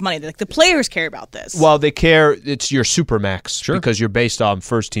lot of money. Like, the players care about this. Well, they care. It's your supermax because you're based on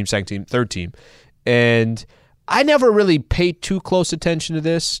first team, second team, third team. And I never really paid too close attention to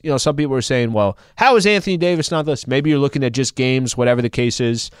this. You know, some people were saying, well, how is Anthony Davis not this? Maybe you're looking at just games, whatever the case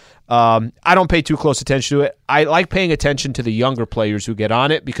is. I don't pay too close attention to it. I like paying attention to the younger players who get on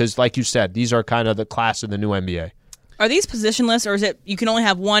it because, like you said, these are kind of the class of the new NBA. Are these positionless, or is it you can only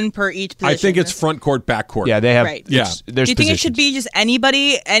have one per each position? I think it's front court, back court. Yeah, they have. Right. Yeah. There's do you think positions. it should be just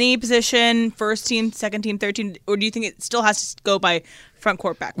anybody, any position, first team, second team, third team, or do you think it still has to go by front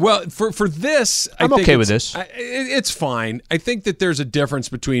court, back court? Well, for this, I'm okay with this. It's fine. I think that there's a difference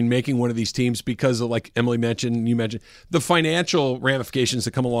between making one of these teams because of, like Emily mentioned, you mentioned, the financial ramifications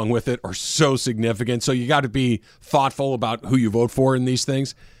that come along with it are so significant. So you got to be thoughtful about who you vote for in these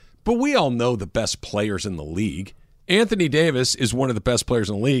things. But we all know the best players in the league. Anthony Davis is one of the best players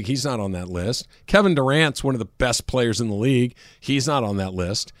in the league. He's not on that list. Kevin Durant's one of the best players in the league. He's not on that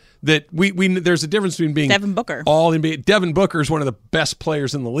list. That we there's a difference between being Devin Booker. all NBA. Devin Booker is one of the best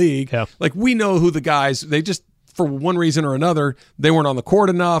players in the league. Yeah. Like, we know who the guys, they just, for one reason or another, they weren't on the court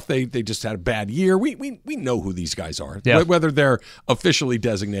enough. They just had a bad year. We know who these guys are, whether they're officially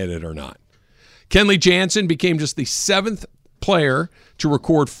designated or not. Kenley Jansen became just the 7th player to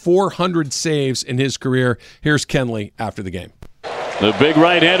record 400 saves in his career. Here's Kenley after the game. The big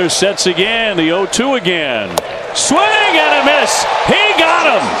right-hander sets again, the 0-2 again. Swing and a miss. He got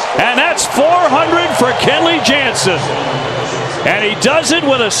him. And that's 400 for Kenley Jansen. And he does it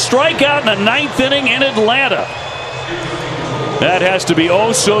with a strikeout in the 9th inning in Atlanta. That has to be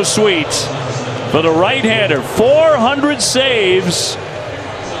oh so sweet for the right-hander. 400 saves.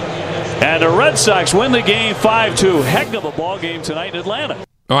 And the Red Sox win the game 5-2. Heck of a ball game tonight in Atlanta.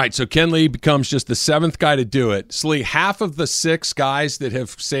 All right, so Kenley becomes just the 7th guy to do it. Slee, half of the 6 guys that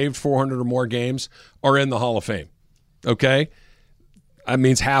have saved 400 or more games are in the Hall of Fame. Okay? That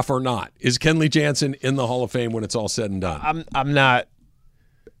means half or not. Is Kenley Jansen in the Hall of Fame when it's all said and done? I'm not.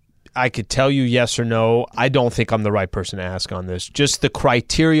 I could tell you yes or no. I don't think I'm the right person to ask on this. Just the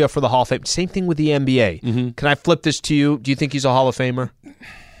criteria for the Hall of Fame. Same thing with the NBA. Mm-hmm. Can I flip this to you? Do you think he's a Hall of Famer?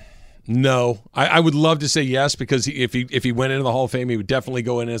 No, I would love to say yes because if he went into the Hall of Fame, he would definitely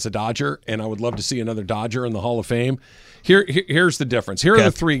go in as a Dodger, and I would love to see another Dodger in the Hall of Fame. Here's the difference. Here are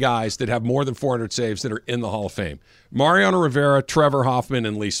the 3 guys that have more than 400 saves that are in the Hall of Fame: Mariano Rivera, Trevor Hoffman,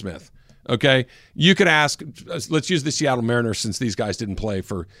 and Lee Smith. Okay, you could ask. Let's use the Seattle Mariners since these guys didn't play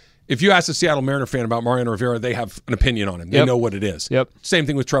for. If you ask a Seattle Mariner fan about Mariano Rivera, they have an opinion on him. They know what it is. Yep. Same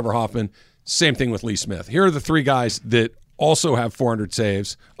thing with Trevor Hoffman. Same thing with Lee Smith. Here are the 3 guys that also have 400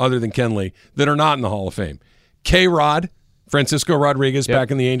 saves, other than Kenley, that are not in the Hall of Fame. K-Rod, Francisco Rodriguez,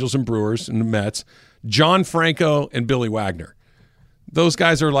 back in the Angels and Brewers and the Mets, John Franco, and Billy Wagner. Those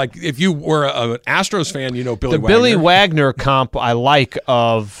guys are like, if you were an Astros fan, you know Billy Wagner. The Billy Wagner comp I like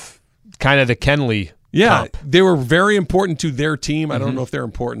of kind of the Kenley Yeah, comp. they were very important to their team. I don't know if they're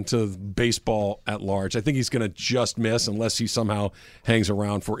important to baseball at large. I think he's going to just miss unless he somehow hangs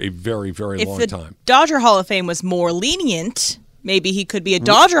around for a very, very long time. If the Dodger Hall of Fame was more lenient, maybe he could be a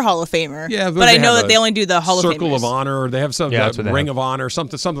Dodger Hall of Famer. Yeah, but I know that they only do the Hall of Famers. Circle of Honor, or they have some Ring of Honor,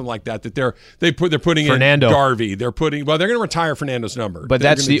 something like that. That they're putting Fernando. in Garvey. They're going to retire Fernando's number. But They're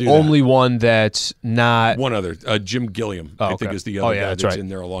that's gonna the do only one that's not. one other. Jim Gilliam, I think, is the other guy that's right. in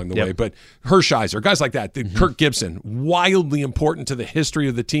there along the way. But Hershiser, guys like that. Kirk Gibson, wildly important to the history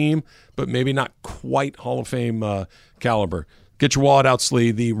of the team, but maybe not quite Hall of Fame caliber. Get your wallet out,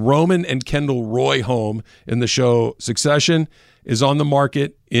 Slee. The Roman and Kendall Roy home in the show Succession is on the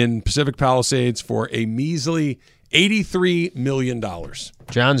market in Pacific Palisades for a measly $83 million.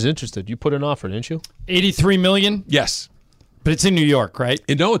 John's interested. You put an offer, didn't you? $83 million? Yes. But it's in New York, right?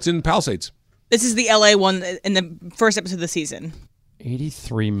 No, it's in Palisades. This is the LA one in the first episode of the season.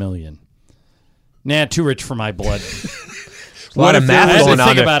 $83 million. Nah, too rich for my blood. A lot of math going on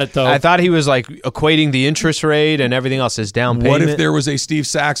think there. about it, though. I thought he was like equating the interest rate and everything else as down payment. What if there was a Steve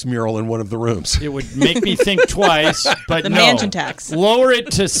Sachs mural in one of the rooms? It would make me think twice, but The no. mansion tax. Lower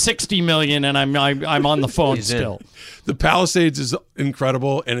it to $60 million, and I'm on the phone still. The Palisades is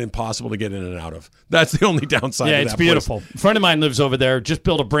incredible and impossible to get in and out of. That's the only downside Yeah, of it's that beautiful. place. A friend of mine lives over there. Just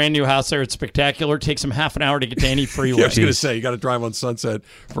built a brand new house there. It's spectacular. It takes him half an hour to get to any freeway. Yeah, I was going to say, you got to drive on Sunset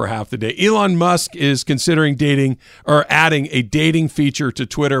for half the day. Elon Musk is considering dating or adding a dating feature to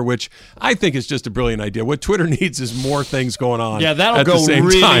Twitter, which I think is just a brilliant idea. What Twitter needs is more things going on. Yeah, that'll at the go same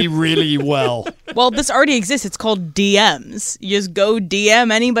really, time. really well. Well, this already exists. It's called DMs. You just go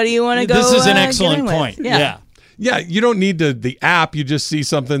DM anybody you want to go. This is an get excellent in with. point. Yeah. Yeah, you don't need the app. You just see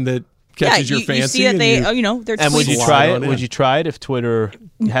something that catches your fancy. You see that they're and would you tweeting. try it? Would you try it if Twitter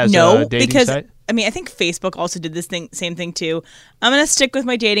has No, a dating because site? I mean, I think Facebook also did this same thing too. I'm gonna stick with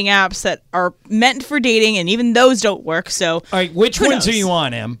my dating apps that are meant for dating, and even those don't work. So, all right, which who ones knows? are you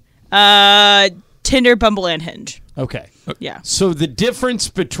on, Em? Tinder, Bumble, and Hinge. Okay. Yeah. So the difference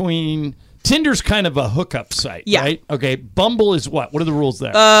between Tinder's kind of a hookup site, Yeah. right? Okay. Bumble is what? What are the rules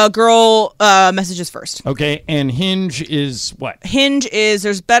there? Girl messages first. Okay. And Hinge is what? Hinge is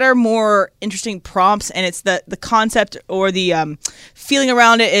there's better, more interesting prompts, and it's the concept or the feeling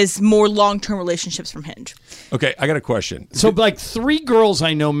around it is more long-term relationships from Hinge. Okay, I got a question. So like 3 girls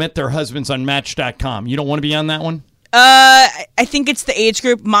I know met their husbands on Match.com. You don't want to be on that one? I think it's the age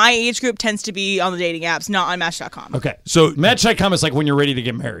group. My age group tends to be on the dating apps, not on Match.com. Okay. So Match.com is like when you're ready to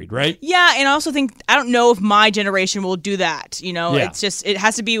get married, right? Yeah, and I also think I don't know if my generation will do that. You know, Yeah. it's just it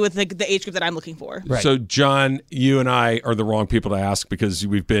has to be with the age group that I'm looking for. Right. So, John, you and I are the wrong people to ask because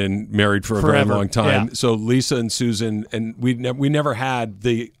we've been married for a Forever. very long time. Yeah. So, Lisa and Susan, and we never had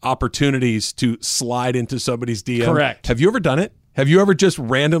the opportunities to slide into somebody's DM. Correct. Have you ever done it? Have you ever just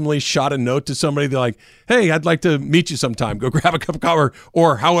randomly shot a note to somebody? They're like, "Hey, I'd like to meet you sometime. Go grab a cup of coffee,"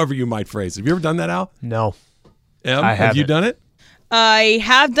 or however you might phrase it. Have you ever done that, Al? No. Em, I have you haven't. done it? I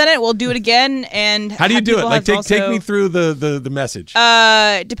have done it. We'll do it again. And How do you do it? people Like, have take also- me through the message.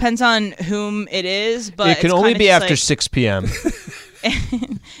 It depends on whom it is, but It can it's only kinda be just after like, 6 p.m.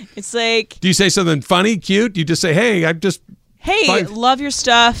 It's like, Do you say something funny, cute? You just say, "Hey, I'm just." hey, Fine. love your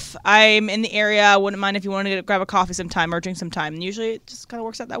stuff. I'm in the area. Wouldn't mind if you wanted to grab a coffee sometime or drink sometime. And usually it just kind of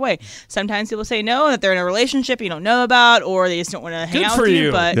works out that way. Sometimes people say no, that they're in a relationship you don't know about, or they just don't want to hang Good out for with you.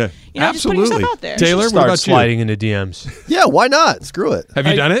 you. But Yeah. you know, just putting yourself Absolutely. out there. Taylor, what Start about you? sliding into DMs. Yeah, why not? Screw it. Have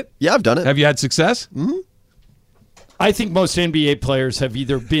you done it? Yeah, I've done it. Have you had success? I think most NBA players have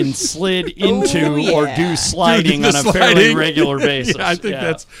either been slid into yeah. or do sliding Do on the a fairly sliding? regular basis. Yeah, I think Yeah.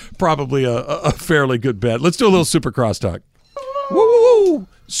 that's probably a fairly good bet. Let's do a little Supercross talk. Woo!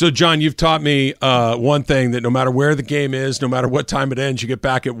 So, John, you've taught me one thing, that no matter where the game is, no matter what time it ends, you get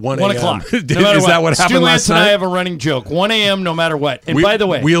back at 1 a.m. 1 o'clock. Is No matter that what happened Stu last Lance and I night? have a running joke. 1 a.m. no matter what. And by the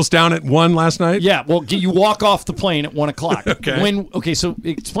way, Wheels down at 1 last night? yeah, well, you walk off the plane at 1 o'clock. Okay. Okay, so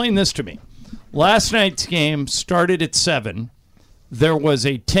explain this to me. Last night's game started at 7. There was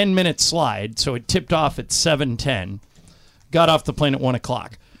a 10-minute slide, so it tipped off at 7:10. Got off the plane at 1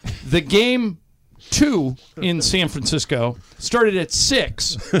 o'clock. The game 2 in San Francisco started at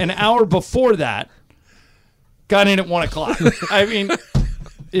 6. An hour before that, got in at 1 o'clock. I mean,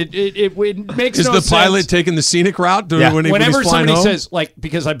 it makes Is no the sense. pilot taking the scenic route Yeah. when he's Whenever flying somebody home? says, like,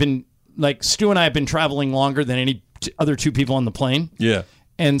 because I've been, like, Stu and I have been traveling longer than any other 2 people on the plane. Yeah.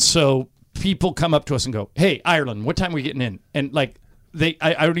 And so people come up to us and go, "Hey, Ireland, what time are we getting in?" And like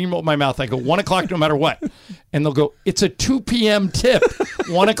I don't even open my mouth. I go 1 o'clock no matter what, and they'll go, "It's a 2 p.m. tip,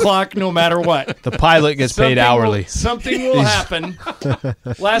 1 o'clock no matter what." The pilot gets paid hourly. Something will happen.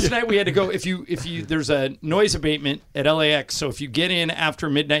 Last night we had to go. If you there's a noise abatement at LAX, so if you get in after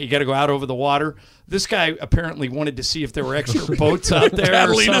midnight, you got to go out over the water. This guy apparently wanted to see if there were extra boats out there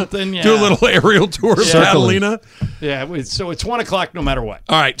Catalina. or something. Yeah. Do a little aerial tour of Catalina. Yeah, so it's 1 o'clock no matter what.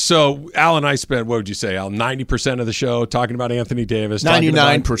 All right, so Al and I spent, what would you say, Al, 90% of the show talking about Anthony Davis.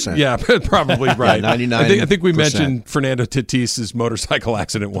 99%. Yeah, probably right. 99%. I think we mentioned Fernando Tatis's motorcycle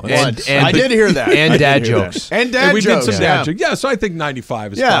accident once. And I did hear that. And dad jokes. And dad And we jokes. did some dad jokes. Yeah, so I think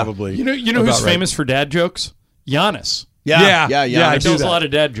 95 is probably You know about who's right. famous for dad jokes? Giannis. Yeah, yeah. I He do tells that. a lot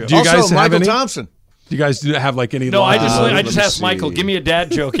of dad jokes. Do you guys Also, have Michael any? Thompson. Do you guys have like any? No, I lines? just asked Michael, give me a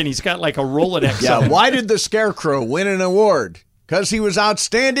dad joke, and he's got like a Rolodex. Yeah, of them. why did the Scarecrow win an award? Because he was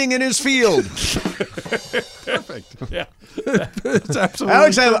outstanding in his field. Perfect. Yeah. It's absolutely.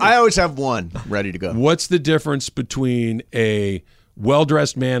 I always have one ready to go. What's the difference between a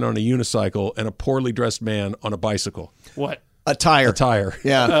well-dressed man on a unicycle and a poorly dressed man on a bicycle? What? A tire. A tire.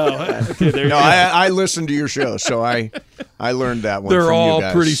 Yeah. Oh, okay, there you No, go. I listened to your show, so I learned that one. They're from all you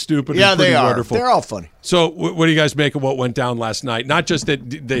guys. pretty stupid. Yeah, and pretty they are. wonderful. They're all funny. So, what do you guys make of what went down last night? Not just that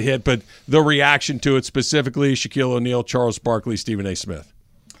they hit, but the reaction to it specifically: Shaquille O'Neal, Charles Barkley, Stephen A. Smith.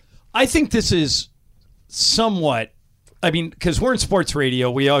 I think this is somewhat. I mean, because we're in sports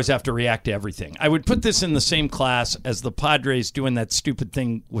radio, we always have to react to everything. I would put this in the same class as the Padres doing that stupid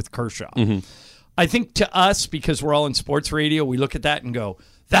thing with Kershaw. Mm-hmm. I think to us, because we're all in sports radio, we look at that and go,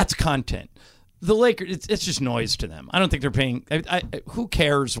 that's content. The Lakers, it's just noise to them. I don't think they're paying. Who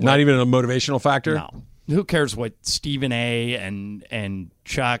cares? Not even a motivational factor? No. Who cares what Stephen A. and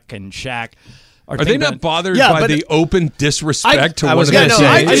Chuck and Shaq are they not bothered by the open disrespect to what I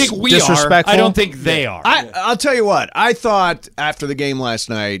say? I think we are. I don't think they are. I'll tell you what. I thought after the game last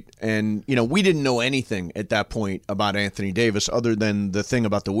night, and we didn't know anything at that point about Anthony Davis other than the thing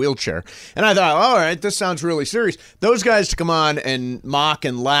about the wheelchair. And I thought, all right, this sounds really serious. Those guys to come on and mock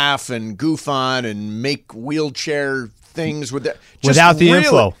and laugh and goof on and make wheelchair things with that, without the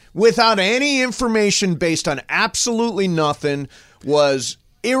info, without any information, based on absolutely nothing, was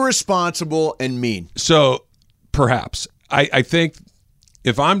irresponsible and mean. So perhaps I think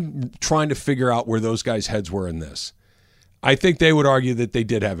if I'm trying to figure out where those guys' heads were in this, I think they would argue that they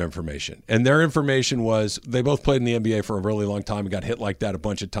did have information. And their information was they both played in the NBA for a really long time and got hit like that a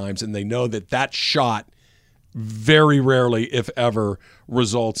bunch of times. And they know that shot very rarely, if ever,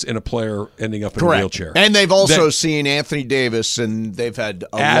 results in a player ending up in a wheelchair. And they've also seen Anthony Davis, and they've had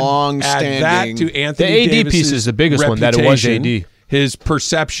a long-standing... Add that to Anthony the AD piece is the biggest one, that it was AD. His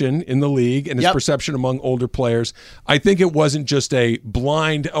perception in the league and his perception among older players. I think it wasn't just a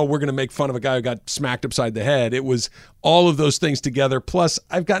blind, we're going to make fun of a guy who got smacked upside the head. It was all of those things together. Plus,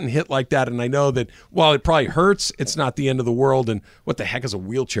 I've gotten hit like that, and I know that while it probably hurts, it's not the end of the world. And what the heck is a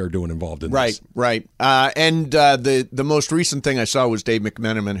wheelchair doing involved in this? Right. And the most recent thing I saw was Dave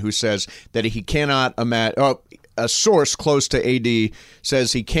McMenamin, who says that he cannot imagine... a source close to AD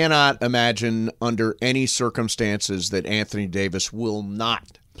says he cannot imagine under any circumstances that Anthony Davis will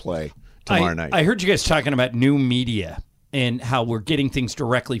not play tomorrow night. I heard you guys talking about new media and how we're getting things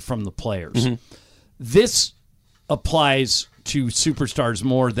directly from the players. Mm-hmm. This applies to superstars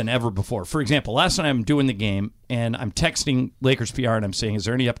more than ever before. For example, last night I'm doing the game and I'm texting Lakers PR and I'm saying, is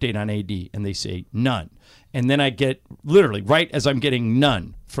there any update on AD? And they say, none. And then I get, literally, right as I'm getting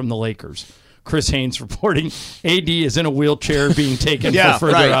none from the Lakers, Chris Haynes reporting AD is in a wheelchair being taken for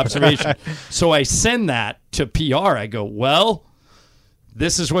further observation. So I send that to PR. I go, well,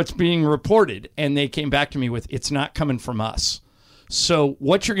 this is what's being reported. And they came back to me with, it's not coming from us. So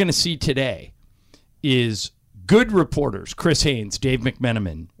what you're going to see today is good reporters, Chris Haynes, Dave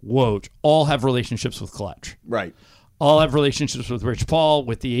McMenamin, Woj, all have relationships with Clutch. Right. All have relationships with Rich Paul,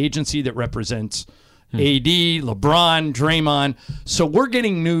 with the agency that represents AD, LeBron, Draymond. So we're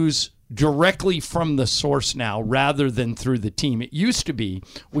getting news directly from the source now rather than through the team. It used to be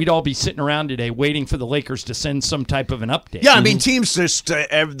we'd all be sitting around today waiting for the Lakers to send some type of an update. Yeah, I mean, teams just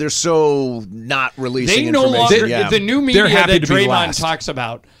they're so not releasing they no information. longer the new media that Draymond talks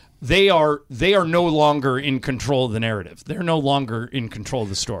about. They are no longer in control of the narrative. They're no longer in control of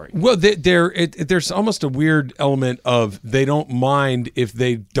the story. Well, there's almost a weird element of they don't mind if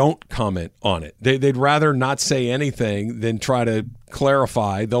they don't comment on it. They'd rather not say anything than try to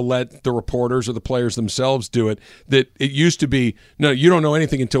clarify. They'll let the reporters or the players themselves do it. That it used to be, no, you don't know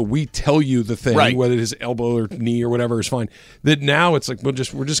anything until we tell you the thing, right, whether it is elbow or knee or whatever is fine. That now it's like we're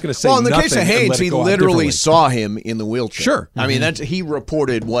just going to say. Well, in the nothing case of Haynes, he literally saw him in the wheelchair. Sure, I mean he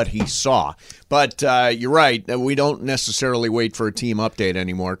reported what he saw. But you're right. We don't necessarily wait for a team update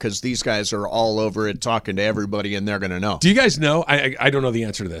anymore because these guys are all over it, talking to everybody, and they're going to know. Do you guys know? I don't know the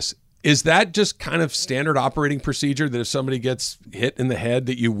answer to this. Is that just kind of standard operating procedure that if somebody gets hit in the head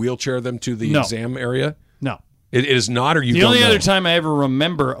that you wheelchair them to the exam area? No. It is not, or you The don't only know? other time I ever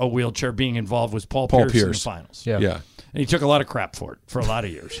remember a wheelchair being involved was Paul Pierce in the finals. Yeah. And he took a lot of crap for it for a lot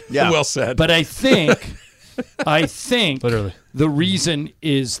of years. Well said. But I think Literally. the reason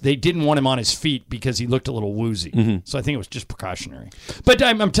is they didn't want him on his feet because he looked a little woozy. Mm-hmm. So I think it was just precautionary. But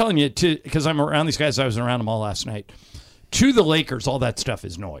I'm telling you, because I'm around these guys, I was around them all last night. To the Lakers, all that stuff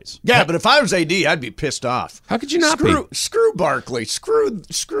is noise. Yeah, but if I was AD, I'd be pissed off. How could you not screw, be? Screw Barkley. Screw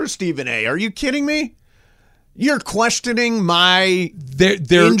Stephen A. Are you kidding me? You're questioning my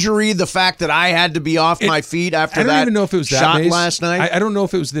injury, the fact that I had to be off my feet after that I don't even know if it was that shot Mace. last night. I don't know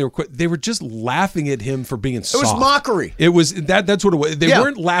if it was they were just laughing at him for being soft. It was mockery. It was that's what it was. They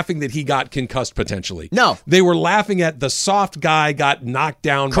weren't laughing that he got concussed potentially. No. They were laughing at the soft guy got knocked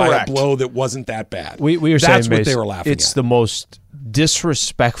down by a Correct. blow that wasn't that bad. We were that's saying, what Mace, they were laughing it's at. the most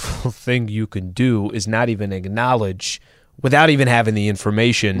disrespectful thing you can do is not even acknowledge without even having the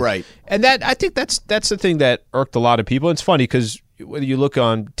information. Right. And that I think that's the thing that irked a lot of people. It's funny because whether you look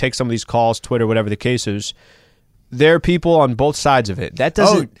take some of these calls, Twitter, whatever the case is, there are people on both sides of it. That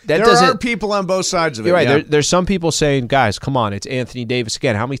doesn't. There are people on both sides of it. You're right. Yeah. There's some people saying, guys, come on, it's Anthony Davis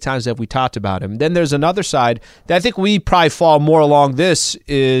again. How many times have we talked about him? Then there's another side that I think we probably fall more along this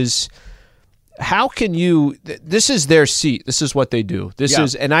is how can you – this is their seat. This is what they do. This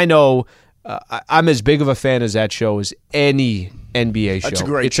is – and I know I'm as big of a fan as that show as any NBA show. That's a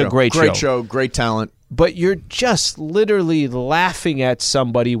great show. It's a great show. Great talent. But you're just literally laughing at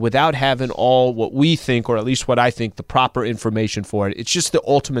somebody without having all what we think, or at least what I think, the proper information for it. It's just the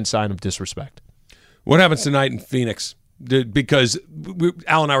ultimate sign of disrespect. What happens tonight in Phoenix? Because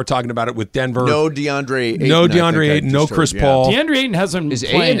Al and I were talking about it with Denver. No DeAndre Ayton. No DeAndre Ayton. No Chris Paul. DeAndre Ayton hasn't Is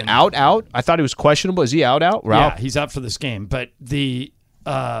playing. Ayton out? I thought he was questionable. Is he out? Ralph? Yeah, he's out for this game. But the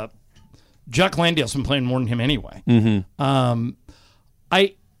Jack Landale's been playing more than him anyway. Mm-hmm.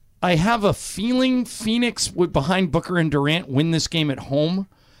 I have a feeling Phoenix would, behind Booker and Durant, win this game at home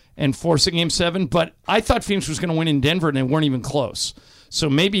and force a Game 7. But I thought Phoenix was going to win in Denver, and they weren't even close. So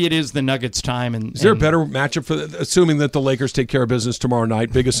maybe it is the Nuggets' time. Is there a better matchup for assuming that the Lakers take care of business tomorrow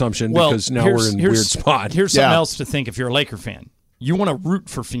night? Big assumption because now we're in a weird spot. Here's something else to think if you're a Laker fan. You want to root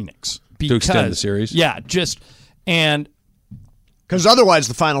for Phoenix. To extend the series? Yeah, because otherwise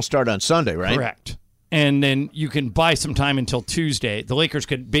the finals start on Sunday, right? Correct. And then you can buy some time until Tuesday. The Lakers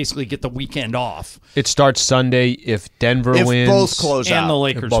could basically get the weekend off. It starts Sunday if Denver wins. If both close out. And the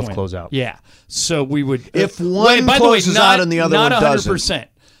Lakers both win. close out. Yeah. So we would. If one closes out and the other one doesn't. Not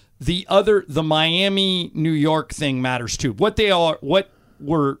 100%. The Miami, New York thing matters too. What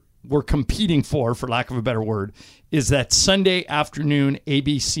we're competing for lack of a better word, is that Sunday afternoon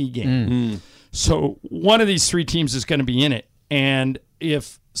ABC game. Mm-hmm. So one of these three teams is going to be in it. And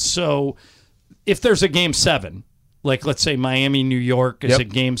if there's a Game 7, like let's say Miami, New York is a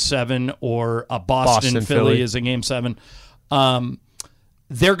Game 7, or a Boston Philly is a Game 7,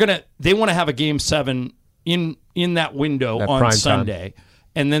 they want to have a Game 7 in that window on Sunday,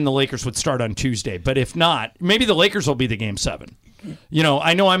 and then the Lakers would start on Tuesday. But if not, maybe the Lakers will be the Game 7.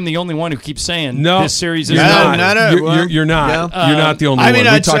 I know I'm the only one who keeps saying this series is not. You're You're not. You're not the only one. We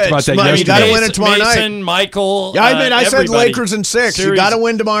talked about that yesterday. You got to win it tomorrow Mason, night. Michael. Yeah, I said everybody. Lakers in 6. You got to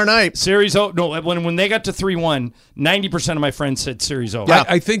win tomorrow night. Series when they got to 3-1, 90% of my friends said series over.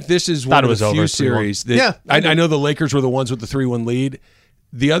 I think this is one of the few series that I know the Lakers were the ones with the 3-1 lead.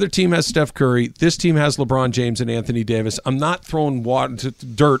 The other team has Steph Curry. This team has LeBron James and Anthony Davis. I'm not throwing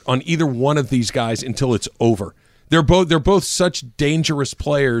dirt on either one of these guys until it's over. They're both such dangerous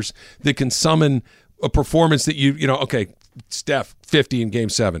players that can summon a performance that okay, Steph 50 in Game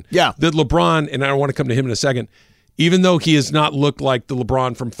 7. Yeah. That LeBron, and I want to come to him in a second, even though he has not looked like the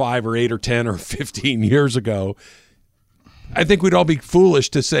LeBron from 5 or 8 or 10 or 15 years ago, I think we'd all be foolish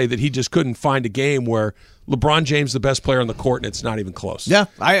to say that he just couldn't find a game where LeBron James the best player on the court and it's not even close. Yeah.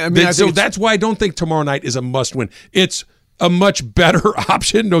 I mean, so that's why I don't think tomorrow night is a must win. It's a much better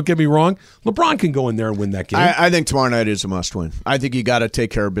option. Don't get me wrong. LeBron can go in there and win that game. I think tomorrow night is a must-win. I think you got to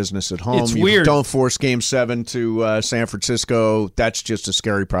take care of business at home. It's weird. Don't force Game 7 to San Francisco. That's just a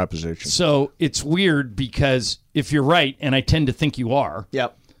scary proposition. So it's weird because if you're right, and I tend to think you are,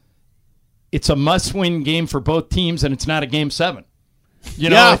 it's a must-win game for both teams, and it's not a Game 7.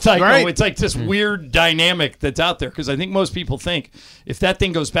 It's like this weird dynamic that's out there because I think most people think if that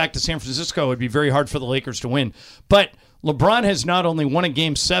thing goes back to San Francisco, it'd be very hard for the Lakers to win. But LeBron has not only won a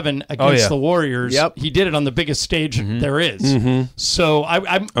Game 7 against the Warriors, he did it on the biggest stage there is. Mm-hmm. So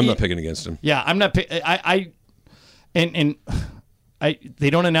I'm not picking against him. Yeah, I'm not. They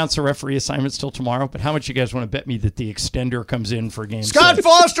don't announce the referee assignments till tomorrow. But how much you guys want to bet me that the extender comes in for Game 6? Scott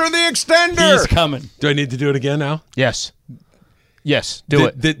Foster, the extender. He's coming. Do I need to do it again now? Yes. Do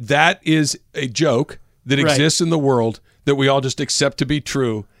it. That is a joke that exists in the world that we all just accept to be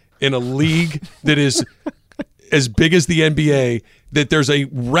true in a league that is as big as the NBA, that there's a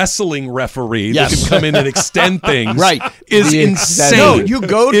wrestling referee that can come in and extend things, is insane. No, you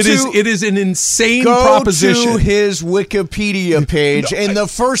go it is an insane proposition. Go to his Wikipedia page, and the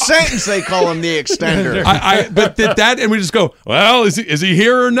first sentence they call him the extender. But and we just go, well, is he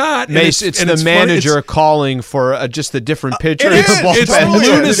here or not? Mace, it's the manager calling for just a different pitcher. It's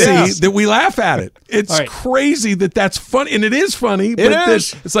lunacy that we laugh at it. It's crazy that's funny, and it is funny. But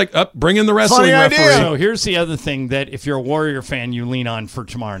it's like, bring in the wrestling referee. So here's the other thing that if you're a Warrior fan, you lean on for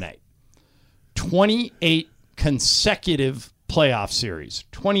tomorrow night. 28 consecutive playoff series.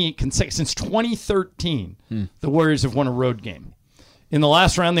 28 since 2013, the Warriors have won a road game. In the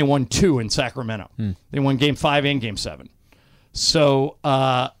last round, they won 2 in Sacramento. They won Game 5 and Game 7. So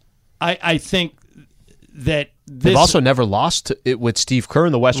I think that they've also never lost it with Steve Kerr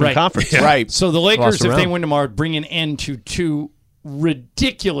in the Western Conference. Right. So the Lakers, if they win tomorrow, bring an end to 2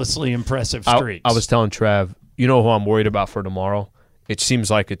 ridiculously impressive streaks. I was telling Trav, you know who I'm worried about for tomorrow? It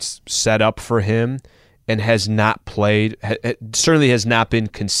seems like it's set up for him and has not played, certainly has not been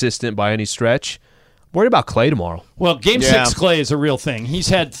consistent by any stretch. I'm worried about Klay tomorrow. Well, Game 6 Klay is a real thing. He's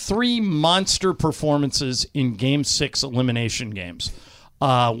had 3 monster performances in Game 6 elimination games.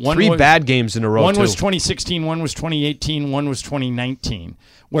 3 bad games in a row, One was 2016, one was 2018, one was 2019,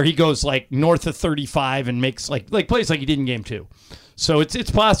 where he goes like north of 35 and makes like plays like he did in Game 2. So it's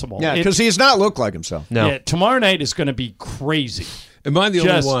possible. Yeah, because he has not looked like himself. No. Yeah, tomorrow night is going to be crazy. Am I the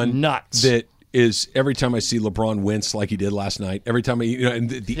Just only one nuts. that is every time I see LeBron wince like he did last night? Every time and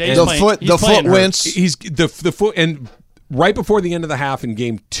the foot wince. He's the foot, and right before the end of the half in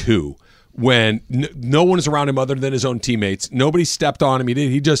Game 2, when no one is around him other than his own teammates, nobody stepped on him.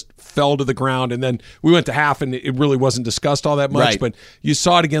 He just fell to the ground, and then we went to half, and it really wasn't discussed all that much. Right. But you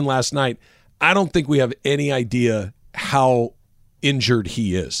saw it again last night. I don't think we have any idea how injured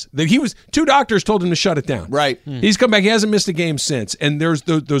he is. That he was 2 doctors told him to shut it down. Right. He's come back. He hasn't missed a game since. And there's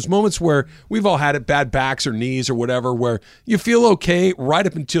those moments where we've all had it, bad backs or knees or whatever, where you feel okay right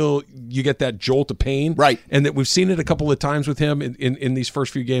up until you get that jolt of pain. Right. And that we've seen it a couple of times with him in these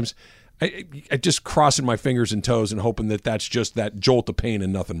first few games. I just crossing my fingers and toes and hoping that that's just that jolt of pain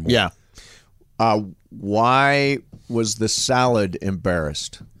and nothing more. Yeah. Why was the salad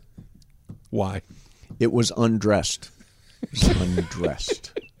embarrassed? Why? It was undressed.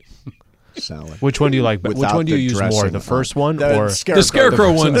 Undressed salad. Which one do you like? Which one do you use more? The first one or the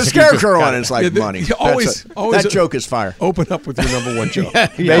scarecrow one? The scarecrow one is like money. Always that joke is fire. Open up with your number one joke.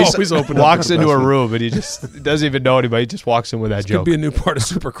 He always open up. Walks into a room and he just doesn't even know anybody. He just walks in with that joke. Could be a new part of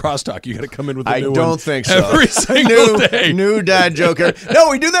Super Crosstalk. You got to come in with a new one. I don't think so. Every single day. New dad joker. No,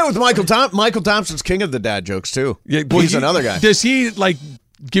 we do that with Michael Thompson. Michael Thompson's king of the dad jokes too. Yeah, he's another guy. Does he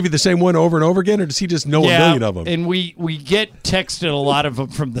give you the same one over and over again, or does he just know a million of them? And we get texted a lot of them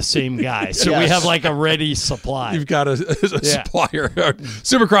from the same guy, so we have like a ready supply. You've got a supplier.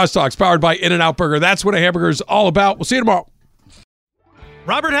 Super Crosstalk's powered by In-N-Out Burger. That's what a hamburger is all about. We'll see you tomorrow.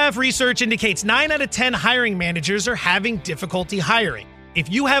 Robert Half research indicates 9 out of 10 hiring managers are having difficulty hiring.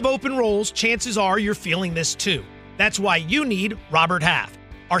 If you have open roles, chances are you're feeling this too. That's why you need Robert Half.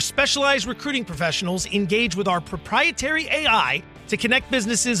 Our specialized recruiting professionals engage with our proprietary AI to connect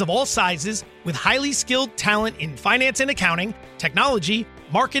businesses of all sizes with highly skilled talent in finance and accounting, technology,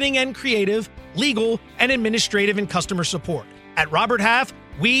 marketing and creative, legal, and administrative and customer support. At Robert Half,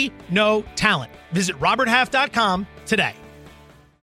 we know talent. Visit roberthalf.com today.